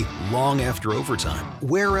company long after overtime.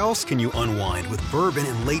 Where else can you unwind with bourbon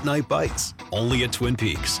and late-night bites? Only at Twin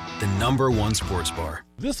Peaks, the #1 sports bar.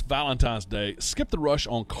 This Valentine's Day, skip the rush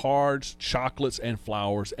on cards, chocolates, and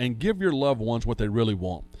flowers, and give your loved ones what they really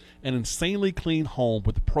want, an insanely clean home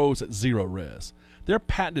with the pros at Zero Res. Their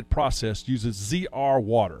patented process uses ZR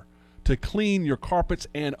water to clean your carpets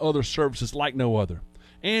and other surfaces like no other.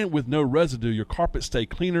 And with no residue, your carpets stay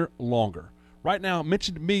cleaner longer. Right now,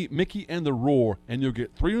 mention me, Mickey, and the Roar, and you'll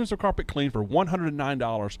get 3 units of carpet clean for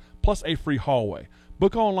 $109 plus a free hallway.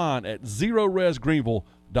 Book online at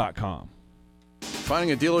ZeroResGreenville.com.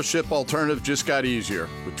 Finding a dealership alternative just got easier.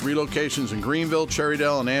 With 3 locations in Greenville,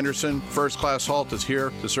 Cherrydale, and Anderson, First Class Halt is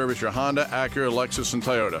here to service your Honda, Acura, Lexus, and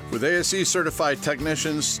Toyota. With ASE certified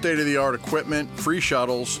technicians, state-of-the-art equipment, free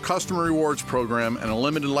shuttles, customer rewards program, and a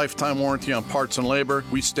limited lifetime warranty on parts and labor,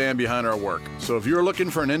 we stand behind our work. So if you're looking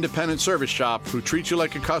for an independent service shop who treats you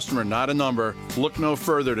like a customer, not a number, look no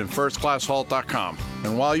further than firstclasshalt.com.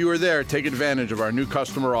 And while you are there, take advantage of our new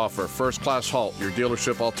customer offer, First Class Halt, your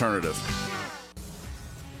dealership alternative.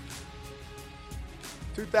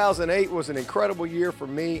 2008 was an incredible year for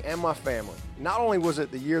me and my family. Not only was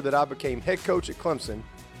it the year that I became head coach at Clemson,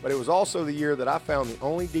 but it was also the year that I found the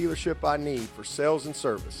only dealership I need for sales and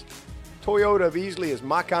service. Toyota of Easley is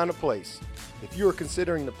my kind of place. If you are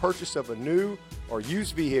considering the purchase of a new or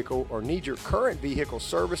used vehicle or need your current vehicle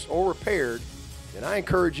serviced or repaired, then I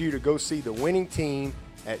encourage you to go see the winning team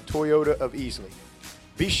at Toyota of Easley.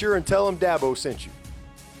 Be sure and tell them Dabo sent you.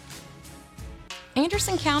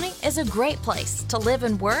 Anderson County is a great place to live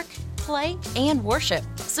and work, play, and worship.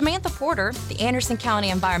 Samantha Porter, the Anderson County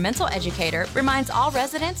environmental educator, reminds all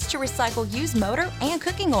residents to recycle used motor and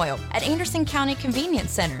cooking oil at Anderson County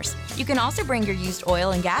Convenience Centers. You can also bring your used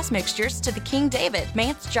oil and gas mixtures to the King David,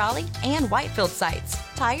 Mance Jolly, and Whitefield sites.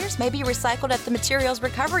 Tires may be recycled at the Materials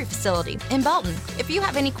Recovery Facility in Belton. If you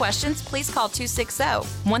have any questions, please call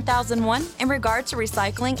 260-1001 in regard to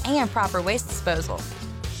recycling and proper waste disposal.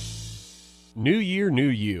 New year, new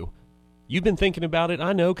you. You've been thinking about it,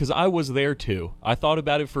 I know, because I was there too. I thought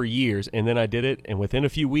about it for years, and then I did it, and within a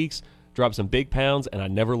few weeks, dropped some big pounds, and I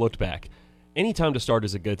never looked back. Any time to start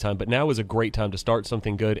is a good time, but now is a great time to start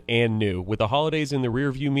something good and new. With the holidays in the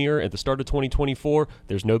rearview mirror at the start of 2024,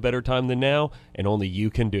 there's no better time than now, and only you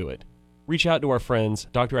can do it. reach out to our friends,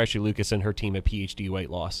 Dr. Ashley Lucas and her team at PhD Weight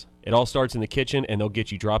Loss. It all starts in the kitchen, and they'll get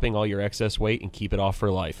you dropping all your excess weight and keep it off for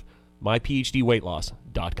life.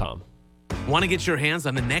 MyPhDWeightLoss.com. Want to get your hands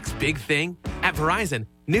on the next big thing? At Verizon,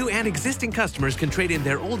 new and existing customers can trade in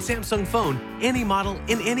their old Samsung phone, any model,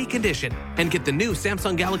 in any condition, and get the new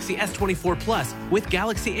Samsung Galaxy S24 Plus with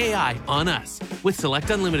Galaxy AI on us with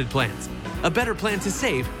select unlimited plans. A better plan to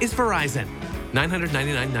save is Verizon.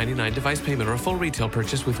 $999.99 device payment or a full retail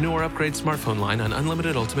purchase with new or upgrade smartphone line on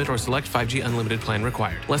unlimited ultimate or select 5G unlimited plan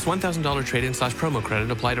required. Less $1,000 trade-in/promo credit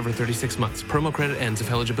applied over 36 months. Promo credit ends if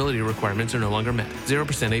eligibility requirements are no longer met.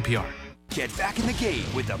 0% APR. Get back in the game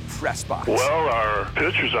with the Press Box. Well, our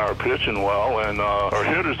pitchers aren't pitching well, and our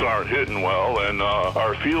hitters aren't hitting well, and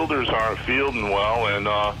our fielders aren't fielding well, and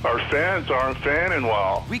our fans aren't fanning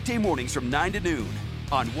well. Weekday mornings from 9 to noon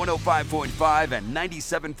on 105.5 and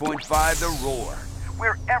 97.5 The Roar,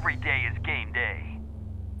 where every day is game day.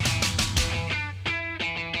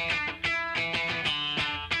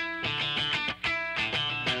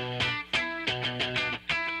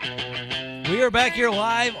 We are back here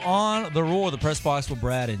live on The Roar, the Press Box with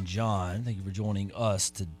Brad and John. Thank you for joining us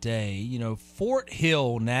today. You know, Fort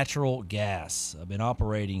Hill Natural Gas have been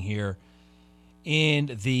operating here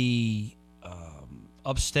in the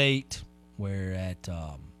upstate. We're at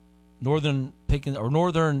northern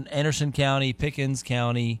Anderson County, Pickens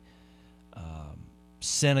County,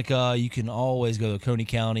 Seneca. You can always go to Coney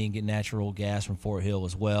County and get natural gas from Fort Hill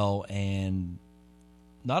as well. And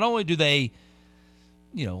not only do they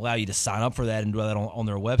allow you to sign up for that and do that on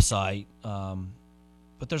their website.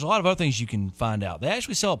 But there's a lot of other things you can find out. They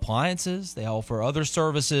actually sell appliances. They offer other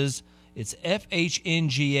services. It's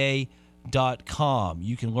FHNGA.com.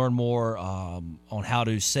 You can learn more on how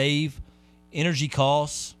to save energy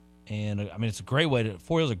costs. And, it's a great way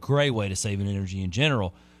Fort Hill's a great way to save energy in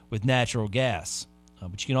general with natural gas.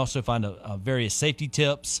 But you can also find various safety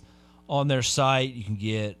tips on their site. You can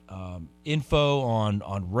get info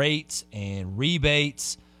on rates and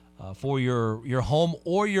rebates for your home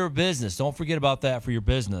or your business. Don't forget about that for your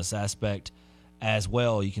business aspect as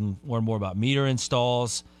well. You can learn more about meter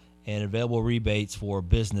installs and available rebates for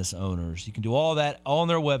business owners. You can do all that on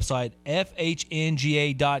their website,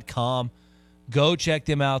 FHNGA.com. Go check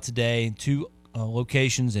them out today. 2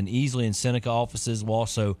 locations in Easley and Seneca offices will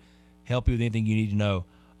also help you with anything you need to know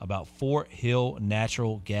about Fort Hill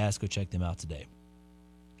Natural Gas. Go check them out today.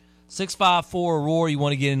 654 Roar, you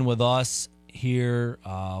want to get in with us here.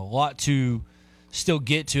 A lot to still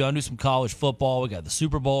get to. I'll do some college football. We got the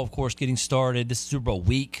Super Bowl, of course, getting started. This is Super Bowl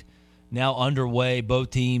week now underway.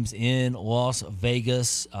 Both teams in Las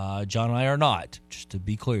Vegas. John and I are not. Just to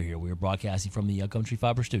be clear here, we are broadcasting from the Country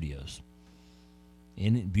Fiber Studios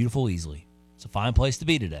in beautiful Easley. It's a fine place to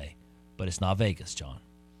be today, but it's not Vegas, John.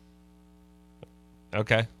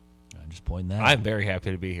 Okay. I'm just pointing that out. I'm very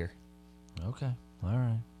happy to be here. Okay. All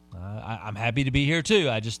right. I'm happy to be here, too.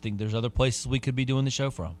 I just think there's other places we could be doing the show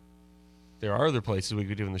from. There are other places we could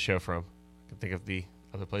be doing the show from. I can think of the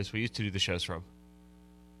other place we used to do the shows from.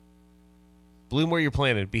 Bloom where you're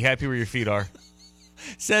planted. Be happy where your feet are.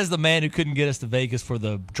 Says the man who couldn't get us to Vegas for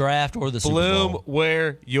the draft or the Super Bowl. Bloom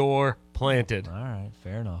where you're planted. All right.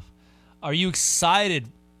 Fair enough. Are you excited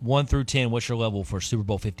 1 through 10? What's your level for Super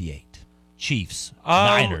Bowl 58? Chiefs,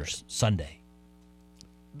 Niners, Sunday.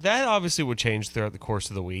 That obviously would change throughout the course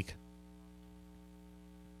of the week.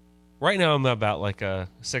 Right now, I'm about like a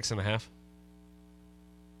 6.5.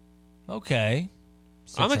 Okay.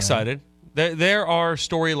 I'm excited. There are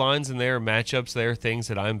storylines and there are matchups. There are things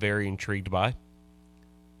that I'm very intrigued by.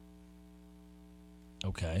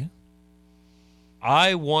 Okay.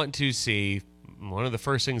 I want to see one of the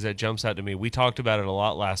first things that jumps out to me. We talked about it a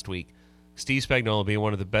lot last week. Steve Spagnuolo being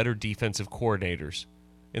one of the better defensive coordinators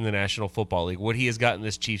in the National Football League. What he has gotten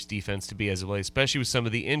this Chiefs defense to be as of late, especially with some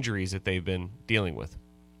of the injuries that they've been dealing with.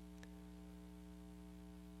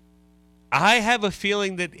 I have a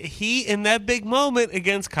feeling that he, in that big moment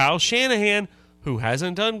against Kyle Shanahan, who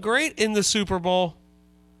hasn't done great in the Super Bowl,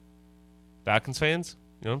 Falcons fans,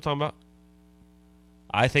 you know what I'm talking about?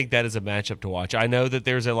 I think that is a matchup to watch. I know that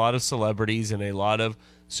there's a lot of celebrities and a lot of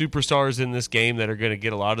superstars in this game that are going to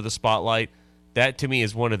get a lot of the spotlight. That, to me,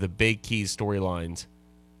 is one of the big key storylines.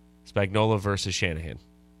 Spagnuolo versus Shanahan.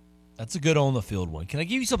 That's a good on-the-field one. Can I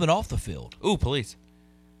give you something off the field? Ooh, please.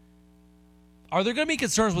 Are there going to be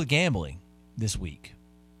concerns with gambling this week?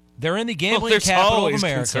 They're in the gambling capital of America. There's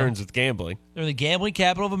always concerns with gambling. They're in the gambling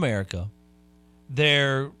capital of America.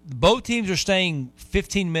 Both teams are staying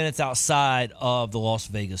 15 minutes outside of the Las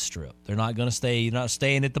Vegas Strip. They're not going to stay. You're not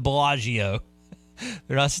staying at the Bellagio.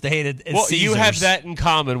 They're not staying at well, Caesars. You have that in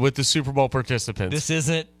common with the Super Bowl participants. This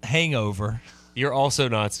isn't Hangover. You're also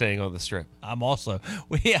not staying on the Strip. I'm also.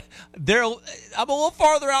 I'm a little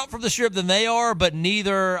farther out from the Strip than they are, but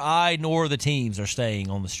neither I nor the teams are staying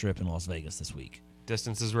on the Strip in Las Vegas this week.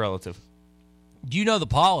 Distance is relative. Do you know the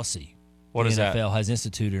policy What is the that? NFL has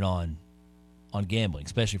instituted on gambling,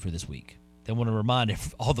 especially for this week? They want to remind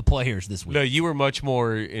all the players this week. No, you were much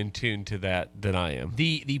more in tune to that than I am.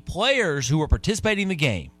 The players who are participating in the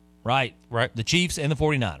game, right, the Chiefs and the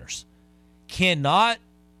 49ers, cannot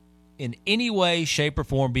in any way, shape, or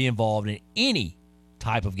form be involved in any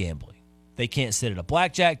type of gambling. They can't sit at a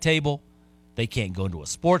blackjack table. They can't go into a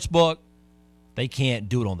sports book. They can't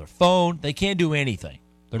do it on their phone. They can't do anything.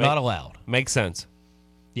 They're not allowed. Makes sense.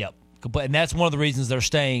 Yep. And that's one of the reasons they're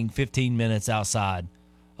staying 15 minutes outside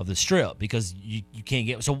of the Strip, because you can't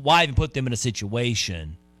get. So why even put them in a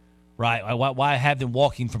situation, right? Why have them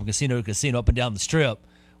walking from casino to casino up and down the Strip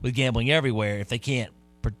with gambling everywhere if they can't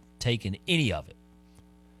partake in any of it?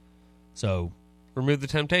 So remove the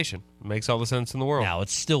temptation. It makes all the sense in the world. Now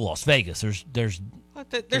it's still Las Vegas. There's things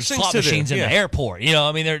slot to do, machines in yeah. the airport. You know,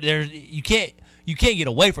 I mean, you can't get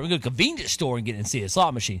away from it. Go to a convenience store and get and see a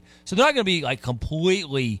slot machine. So they're not going to be like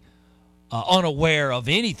completely unaware of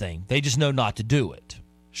anything. They just know not to do it.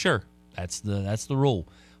 Sure, that's the rule.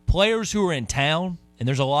 Players who are in town, and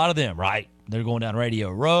there's a lot of them, right? They're going down Radio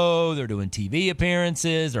Row. They're doing TV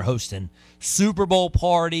appearances. They're hosting Super Bowl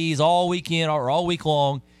parties all weekend or all week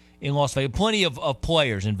long in Las Vegas. Plenty of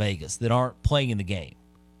players in Vegas that aren't playing in the game.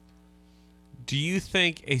 Do you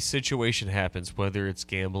think a situation happens, whether it's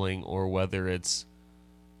gambling or whether it's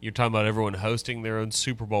you're talking about everyone hosting their own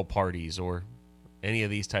Super Bowl parties or any of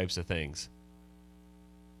these types of things?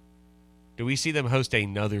 Do we see them host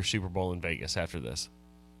another Super Bowl in Vegas after this?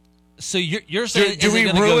 So you're saying do we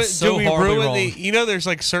ruin wrong? You know, there's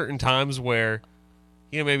like certain times where,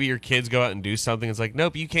 you know, maybe your kids go out and do something. It's like,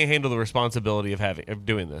 nope, you can't handle the responsibility of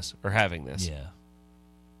doing this or having this. Yeah.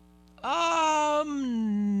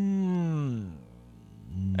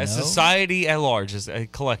 As No. society at large, as a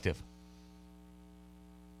collective,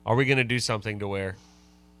 are we going to do something to where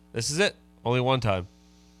this is it? Only one time.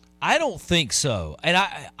 I don't think so. And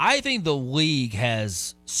I think the league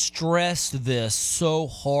has stressed this so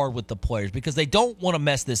hard with the players because they don't want to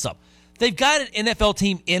mess this up. They've got an NFL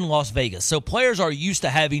team in Las Vegas, so players are used to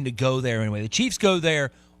having to go there anyway. The Chiefs go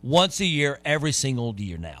there once a year, every single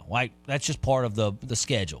year now. Like, that's just part of the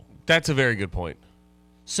schedule. That's a very good point.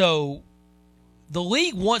 So the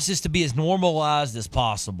league wants this to be as normalized as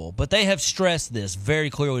possible, but they have stressed this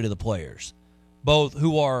very clearly to the players, both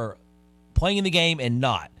who are playing in the game and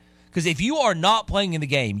not. Because if you are not playing in the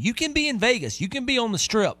game, you can be in Vegas, you can be on the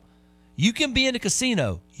Strip, you can be in a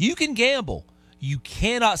casino, you can gamble. You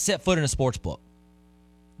cannot set foot in a sports book.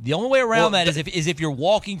 The only way around that is if you're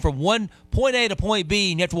walking from one point A to point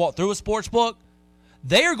B and you have to walk through a sports book.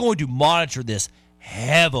 They are going to monitor this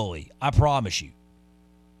heavily, I promise you.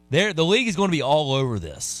 The league is going to be all over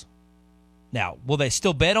this. Now, will they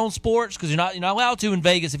still bet on sports? Because you're not allowed to in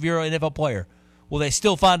Vegas if you're an NFL player. Will they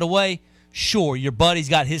still find a way? Sure, your buddy's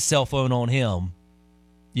got his cell phone on him.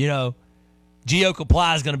 You know, Geo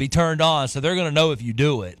Comply is going to be turned on, so they're going to know if you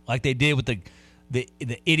do it, like they did with the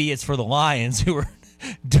idiots for the Lions who were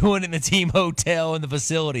doing it in the team hotel and the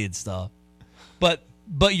facility and stuff. But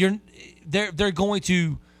they're going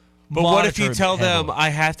to. But what if you tell them, I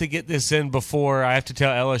have to get this in before I have to tell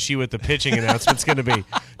LSU what the pitching announcement's going to be?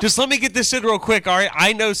 Just let me get this in real quick, all right?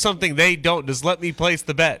 I know something they don't. Just let me place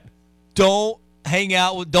the bet. Don't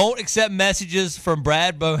accept messages from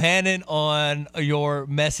Brad Bohannon on your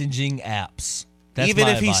messaging apps. That's Even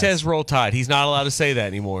my if he advice. says roll tide, he's not allowed to say that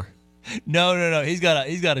anymore. No. He's got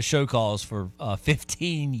a show cause for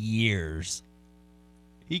 15 years.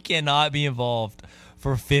 He cannot be involved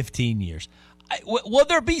for 15 years. Will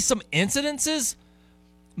there be some incidences?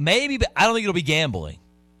 Maybe, but I don't think it'll be gambling.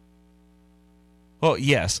 Well,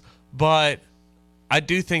 yes, but I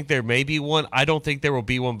do think there may be one. I don't think there will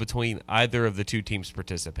be one between either of the two teams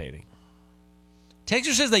participating.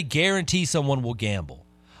 Texas says they guarantee someone will gamble.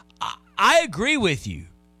 I agree with you.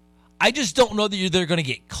 I just don't know that they're going to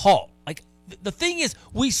get caught. Like, the thing is,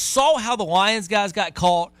 we saw how the Lions guys got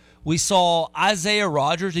caught. We saw Isaiah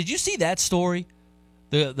Rodgers. Did you see that story?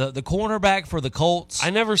 The cornerback for the Colts. I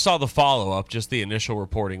never saw the follow-up, just the initial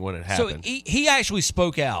reporting when it happened. So he actually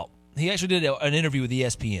spoke out. He actually did an interview with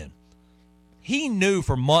ESPN. He knew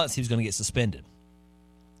for months he was going to get suspended.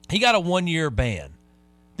 He got a 1-year ban.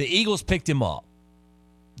 The Eagles picked him up.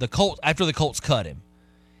 After the Colts cut him.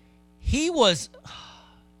 He was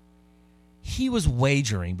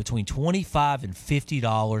wagering between $25 and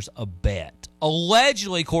 $50 a bet,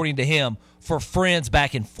 allegedly, according to him, for friends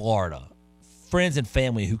back in Florida, friends and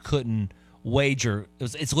family who couldn't wager.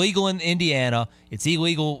 It's legal in Indiana. It's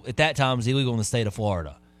illegal at that time. It was illegal in the state of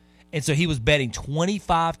Florida. And so he was betting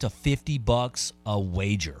 $25 to $50 a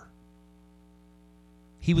wager.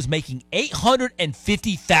 He was making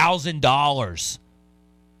 $850,000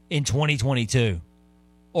 in 2022.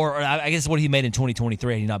 Or I guess what he made in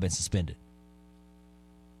 2023 had he not been suspended.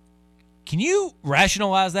 Can you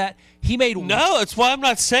rationalize that? He made No, that's why I'm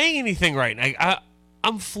not saying anything right now.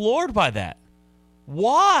 I'm floored by that.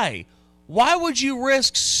 Why? Why would you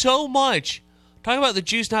risk so much? Talking about the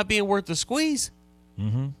juice not being worth the squeeze.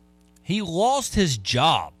 Mm-hmm. He lost his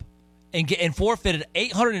job and forfeited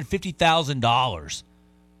 $850,000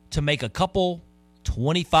 to make a couple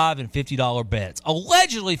 $25 and $50 bets,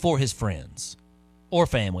 allegedly for his friends or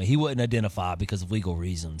family. He wouldn't identify because of legal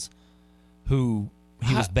reasons who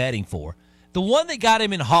he was betting for. The one that got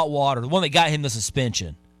him in hot water, the one that got him the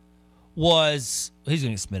suspension, was, he's going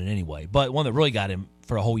to get suspended anyway, but one that really got him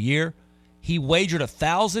for a whole year, he wagered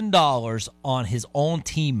 $1,000 on his own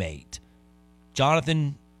teammate,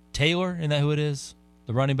 Jonathan Taylor, isn't that who it is?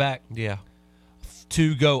 The running back? Yeah.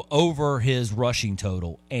 To go over his rushing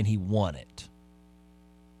total, and he won it.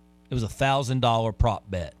 It was a $1,000 prop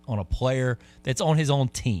bet on a player that's on his own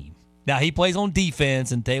team. Now, he plays on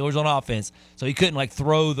defense, and Taylor's on offense, so he couldn't,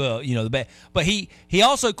 throw the bet. But he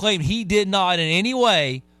also claimed he did not in any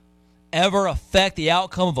way ever affect the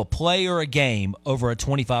outcome of a play or a game over a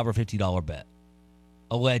 $25 or $50 bet,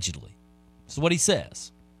 allegedly. This is what he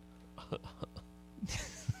says.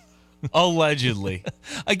 Allegedly.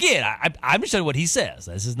 Again, I'm just telling you what he says.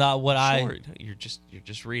 This is not what You're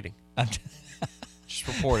just reading. I'm just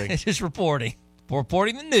reporting. Just reporting.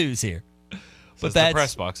 Reporting the news here. But that's the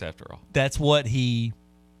press box, after all. That's what he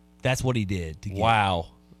did. Wow.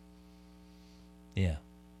 Yeah.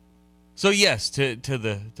 So yes, to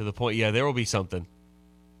the point. Yeah, there will be something.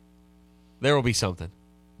 There will be something.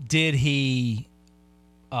 Did he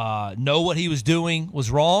know what he was doing was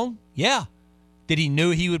wrong? Yeah. Did he knew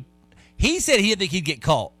he would? He said he didn't think he'd get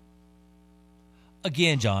caught.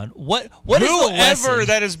 Again, John, what is the lesson? Whoever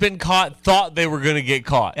that has been caught thought they were going to get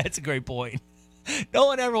caught. That's a great point. No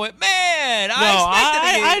one ever went, man.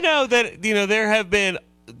 I know that there have been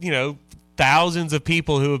thousands of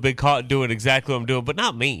people who have been caught doing exactly what I'm doing, but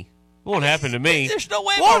not me. It won't happen to me. There's no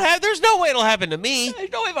way. There's no way it'll happen to me.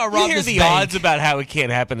 There's no way if I rob you hear this the bank. odds about how it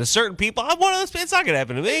can't happen to certain people. I'm one of those. It's not going to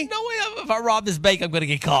happen to me. There's no way if I rob this bank, I'm going to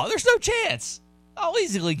get caught. There's no chance. I'll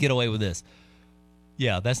easily get away with this.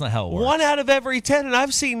 Yeah, that's not how it works. 1 out of every 10, and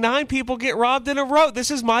I've seen 9 people get robbed in a row.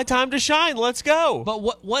 This is my time to shine. Let's go.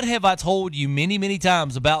 But what have I told you many, many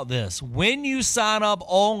times about this? When you sign up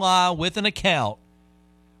online with an account,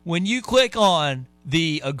 when you click on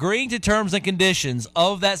the agreeing to terms and conditions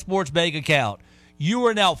of that sports betting account, you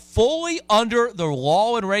are now fully under the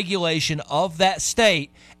law and regulation of that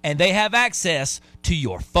state, and they have access to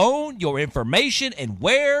your phone, your information, and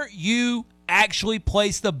where you actually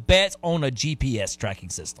place the bets on a GPS tracking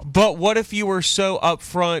system. But what if you were so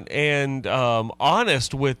upfront and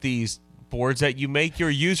honest with these boards that you make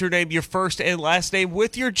your username your first and last name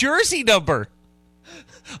with your jersey number?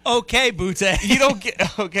 Okay, Butte. You don't get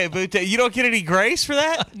any grace for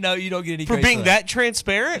that? No, you don't get any for grace being that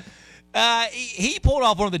transparent? He pulled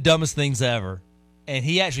off one of the dumbest things ever, and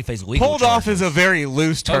he actually faced legal Pulled charges. off is a very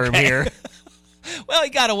loose term here. Well, he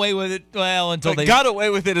got away with it. Well, until they got away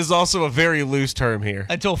with it is also a very loose term here.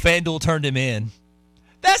 Until FanDuel turned him in.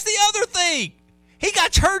 That's the other thing. He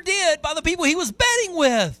got turned in by the people he was betting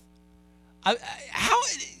with.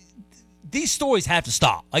 These stories have to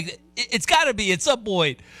stop. It's got to be at some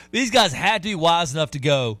point. These guys had to be wise enough to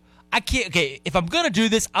go, I can't. Okay, if I'm going to do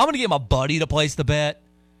this, I'm going to get my buddy to place the bet.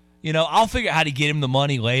 I'll figure out how to get him the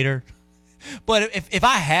money later. But if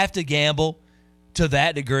I have to gamble to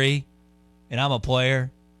that degree, and I'm a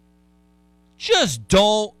player, just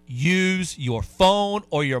don't use your phone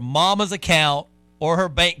or your mama's account or her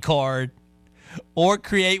bank card or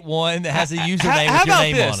create one that has a username with your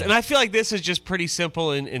name on it. And I feel like this is just pretty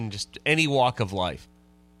simple in just any walk of life.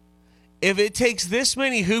 If it takes this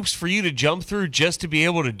many hoops for you to jump through just to be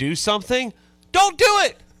able to do something, don't do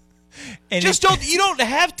it. And you don't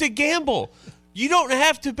have to gamble. You don't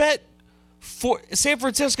have to bet for San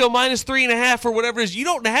Francisco -3.5 or whatever it is. You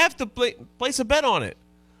don't have to place a bet on it.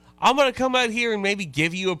 I'm going to come out here and maybe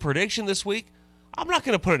give you a prediction this week. I'm not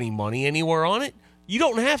going to put any money anywhere on it. You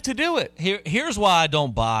don't have to do it. Here's why I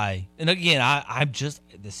don't buy. And again,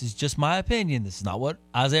 this is just my opinion. This is not what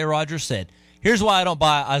Isaiah Rodgers said. Here's why I don't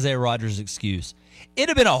buy Isaiah Rodgers' excuse. It'd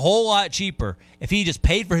have been a whole lot cheaper if he just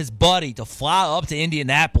paid for his buddy to fly up to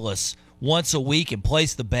Indianapolis once a week and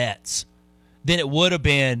place the bets than it would have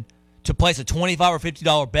been to place a $25 or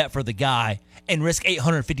 $50 bet for the guy and risk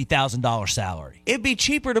 $850,000 salary. It'd be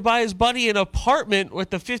cheaper to buy his buddy an apartment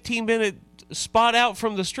with a 15-minute spot out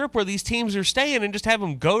from the strip where these teams are staying and just have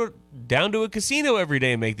him go down to a casino every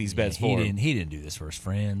day and make these bets for him. He didn't do this for his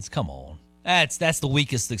friends. Come on. That's the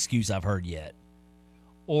weakest excuse I've heard yet.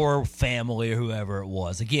 Or family or whoever it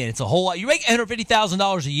was. Again, it's a whole lot. You make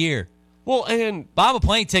 $850,000 a year. Well, and buy them a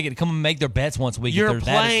plane ticket to come and make their bets once a week. You're if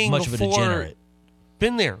they're playing that much of a degenerate.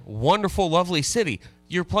 Been there. Wonderful, lovely city.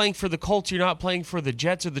 You're playing for the Colts. You're not playing for the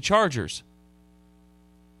Jets or the Chargers.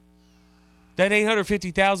 That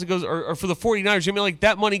 $850,000 goes, or for the 49ers, I mean, like,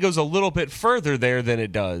 that money goes a little bit further there than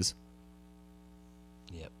it does.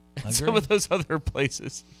 Yep. Some of those other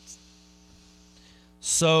places.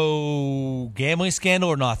 So, gambling scandal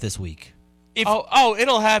or not this week?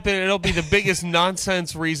 It'll happen. It'll be the biggest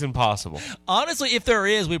nonsense reason possible. Honestly, if there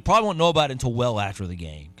is, we probably won't know about it until well after the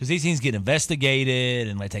game because these things get investigated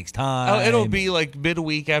and it takes time. It'll be like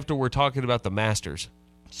midweek after we're talking about the Masters.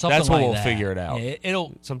 Something That's when like we'll that. figure it out. Yeah,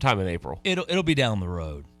 it'll sometime in April. It'll be down the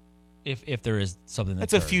road if there is something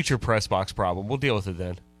that's a future press box problem. We'll deal with it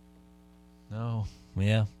then. No,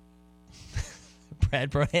 yeah.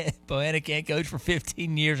 Brad Bohanna can't coach for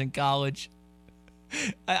 15 years in college.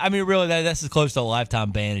 I mean, really, that's as close to a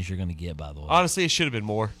lifetime ban as you're going to get, by the way. Honestly, it should have been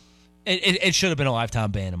more. It should have been a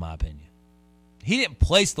lifetime ban, in my opinion. He didn't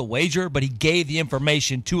place the wager, but he gave the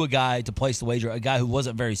information to a guy to place the wager, a guy who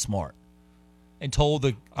wasn't very smart, and told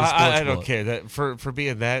the I don't care that for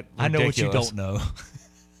being that ridiculous. I know what you don't know.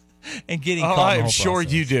 And getting caught I in the am whole sure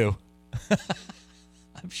process. you do.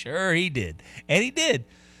 I'm sure he did. And he did.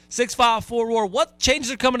 654 Roar. What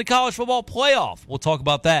changes are coming to college football playoff? We'll talk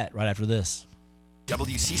about that right after this.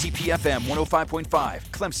 WCCP FM 105.5,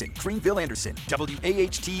 Clemson, Greenville, Anderson,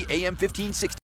 WAHT AM 1560.